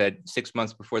mentioned that 6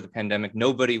 months before the pandemic,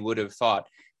 nobody would have thought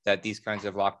that these kinds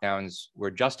of lockdowns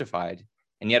were justified.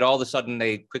 And yet all of a sudden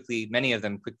many of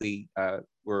them quickly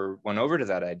were won over to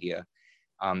that idea.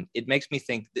 It makes me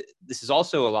think that this is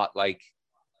also a lot like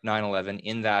 9/11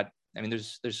 in that, I mean,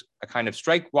 there's a kind of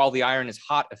strike while the iron is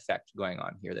hot effect going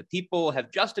on here, that people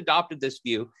have just adopted this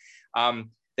view.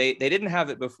 They didn't have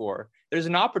it before. There's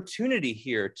an opportunity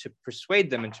here to persuade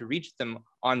them and to reach them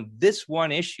on this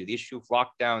one issue, the issue of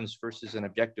lockdowns versus an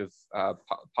objective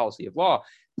policy of law,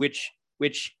 which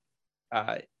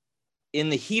in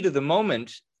the heat of the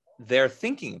moment, they're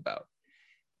thinking about.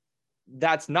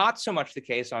 That's not so much the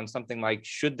case on something like,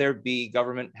 should there be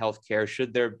government healthcare?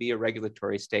 Should there be a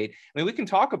regulatory state? I mean, we can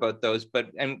talk about those,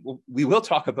 and we will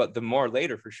talk about them more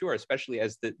later for sure, especially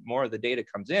as more of the data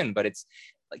comes in, but it's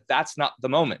like, that's not the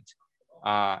moment.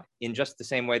 In just the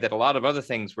same way that a lot of other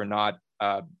things were not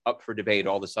up for debate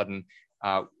all of a sudden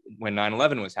when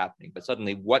 9/11 was happening, but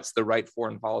suddenly what's the right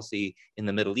foreign policy in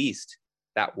the Middle East?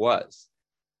 That was.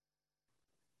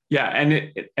 Yeah,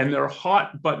 and they're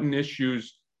hot button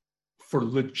issues for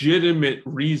legitimate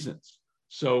reasons.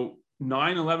 So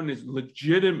 9/11 is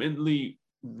legitimately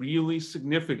really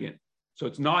significant. So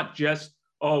it's not just,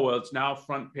 oh, well, it's now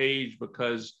front page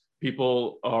because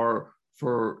people are,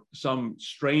 for some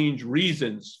strange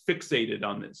reasons, fixated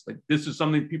on this. Like, this is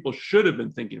something people should have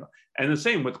been thinking about. And the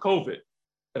same with COVID,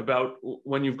 about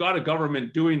when you've got a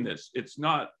government doing this, it's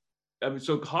not, I mean,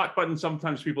 so hot button,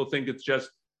 sometimes people think it's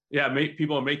just, yeah,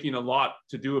 people are making a lot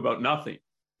to do about nothing.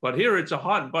 But here it's a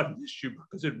hot button issue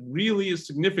because it really is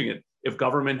significant. If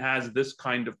government has this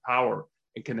kind of power,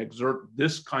 it can exert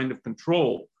this kind of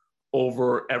control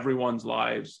over everyone's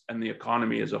lives and the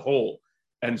economy as a whole.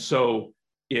 And so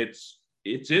it's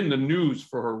in the news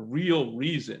for a real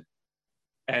reason.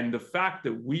 And the fact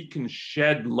that we can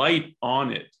shed light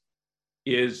on it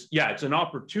is, it's an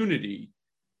opportunity,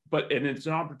 and it's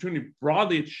an opportunity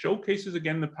broadly. It showcases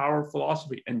again the power of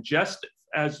philosophy. And just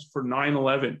as for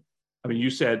 9/11, I mean, you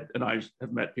said, and I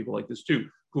have met people like this too,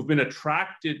 who've been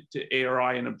attracted to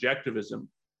ARI and objectivism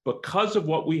because of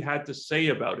what we had to say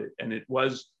about it. And it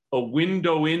was a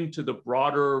window into the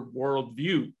broader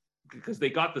worldview, because they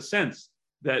got the sense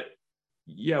that,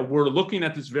 we're looking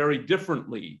at this very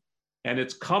differently. And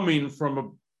it's coming from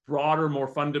a broader, more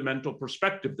fundamental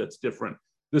perspective that's different.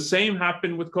 The same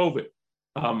happened with COVID.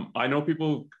 I know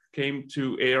people came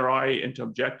to ARI and to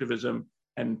objectivism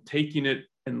and taking it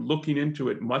and looking into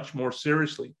it much more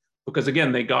seriously, because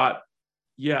again, they got,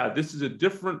 this is a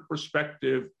different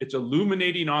perspective. It's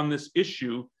illuminating on this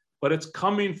issue, but it's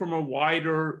coming from a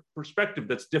wider perspective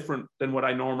that's different than what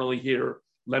I normally hear.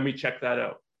 Let me check that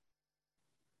out.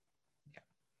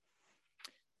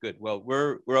 Good. Well,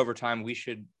 we're over time. We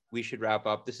should wrap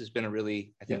up. This has been a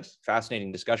really, I think,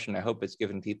 fascinating discussion. I hope it's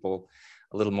given people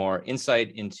a little more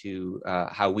insight into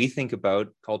how we think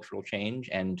about cultural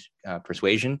change and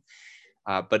persuasion.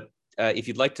 But if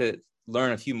you'd like to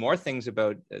learn a few more things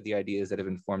about the ideas that have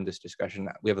informed this discussion,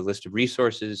 we have a list of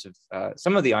resources of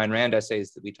some of the Ayn Rand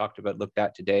essays that we talked about, looked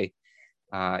at today,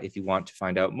 if you want to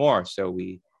find out more. So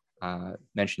we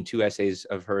mentioned 2 essays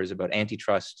of hers about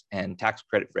antitrust and tax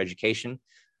credit for education.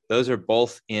 Those are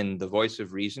both in The Voice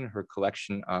of Reason, her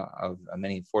collection of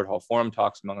many Ford Hall Forum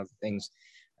talks, among other things.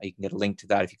 You can get a link to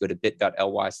that if you go to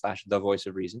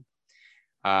bit.ly/thevoiceofreason.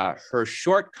 Her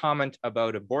short comment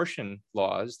about abortion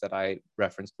laws that I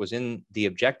referenced was in The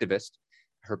Objectivist,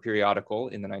 her periodical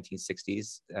in the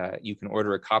 1960s. You can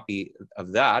order a copy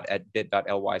of that at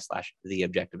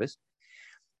bit.ly/theobjectivist.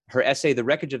 Her essay, The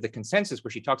Wreckage of the Consensus,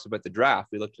 where she talks about the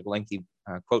draft, we looked at a lengthy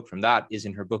quote from that, is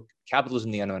in her book,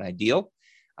 Capitalism, the Unknown Ideal.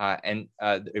 And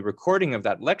a recording of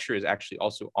that lecture is actually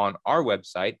also on our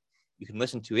website. You can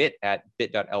listen to it at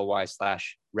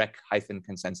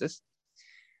bit.ly/rec-consensus.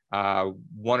 1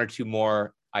 or 2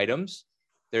 more items.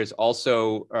 There's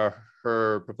also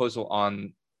her proposal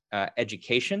on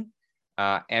education,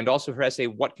 and also her essay,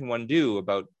 What Can One Do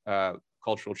About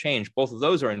Cultural Change? Both of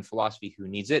those are in Philosophy Who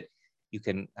Needs It. You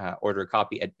can order a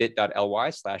copy at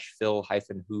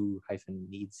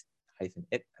bit.ly/phil-who-needs-it.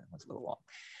 That was a little long.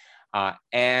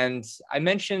 And I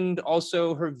mentioned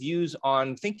also her views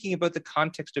on thinking about the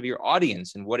context of your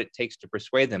audience and what it takes to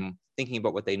persuade them, thinking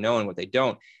about what they know and what they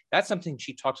don't. That's something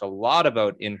she talks a lot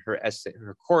about in her essay,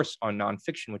 her course on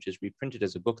nonfiction, which is reprinted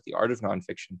as a book, The Art of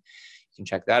Nonfiction. You can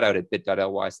check that out at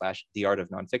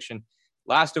bit.ly/theartofnonfiction.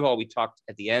 Last of all, we talked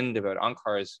at the end about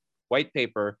Ankar's white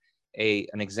paper,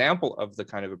 an example of the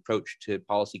kind of approach to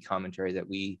policy commentary that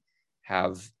we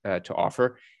have to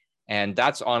offer. And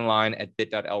that's online at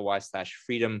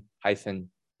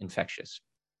bit.ly/freedom-infectious.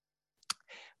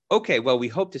 Okay, well, we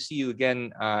hope to see you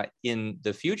again in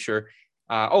the future.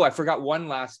 I forgot one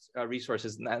last resource,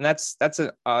 and that's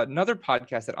another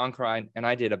podcast that Ankar and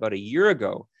I did about a year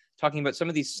ago, talking about some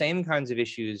of these same kinds of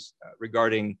issues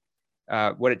regarding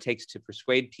what it takes to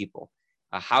persuade people.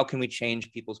 How can we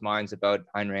change people's minds about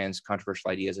Ayn Rand's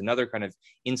controversial ideas? Another kind of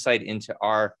insight into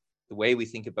the way we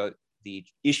think about the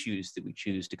issues that we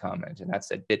choose to comment. And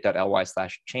that's at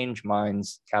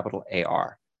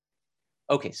bit.ly/changeminds-AR.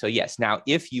 Okay, so yes, now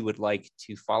if you would like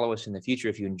to follow us in the future,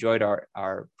 if you enjoyed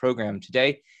our program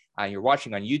today, you're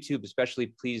watching on YouTube especially,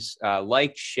 please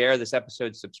like, share this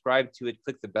episode, subscribe to it,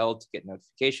 click the bell to get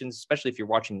notifications, especially if you're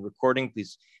watching the recording.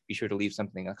 Please be sure to leave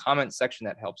something in the comment section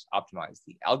that helps optimize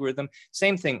the algorithm.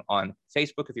 Same thing on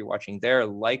Facebook. If you're watching there,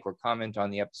 like or comment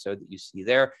on the episode that you see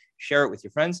there, share it with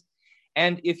your friends.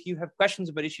 And if you have questions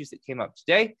about issues that came up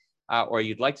today, or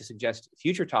you'd like to suggest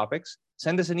future topics,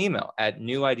 send us an email at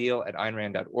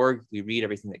newideal@aynrand.org. We read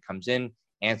everything that comes in,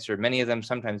 answer many of them.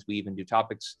 Sometimes we even do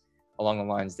topics along the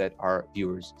lines that our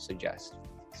viewers suggest.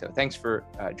 So thanks for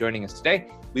joining us today.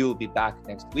 We will be back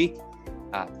next week.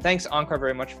 Thanks, Ankar,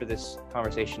 very much for this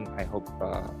conversation. I hope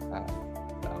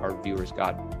our viewers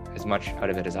got as much out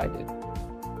of it as I did.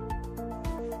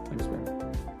 Thanks, man.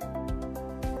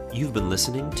 You've been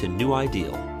listening to New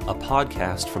Ideal, a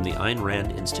podcast from the Ayn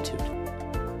Rand Institute.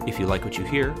 If you like what you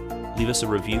hear, leave us a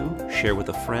review, share with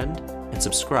a friend, and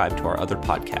subscribe to our other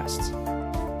podcasts.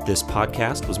 This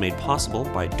podcast was made possible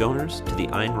by donors to the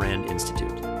Ayn Rand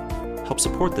Institute. Help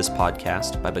support this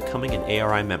podcast by becoming an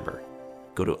ARI member.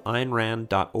 Go to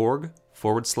aynrand.org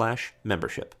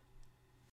aidweb.org/membership.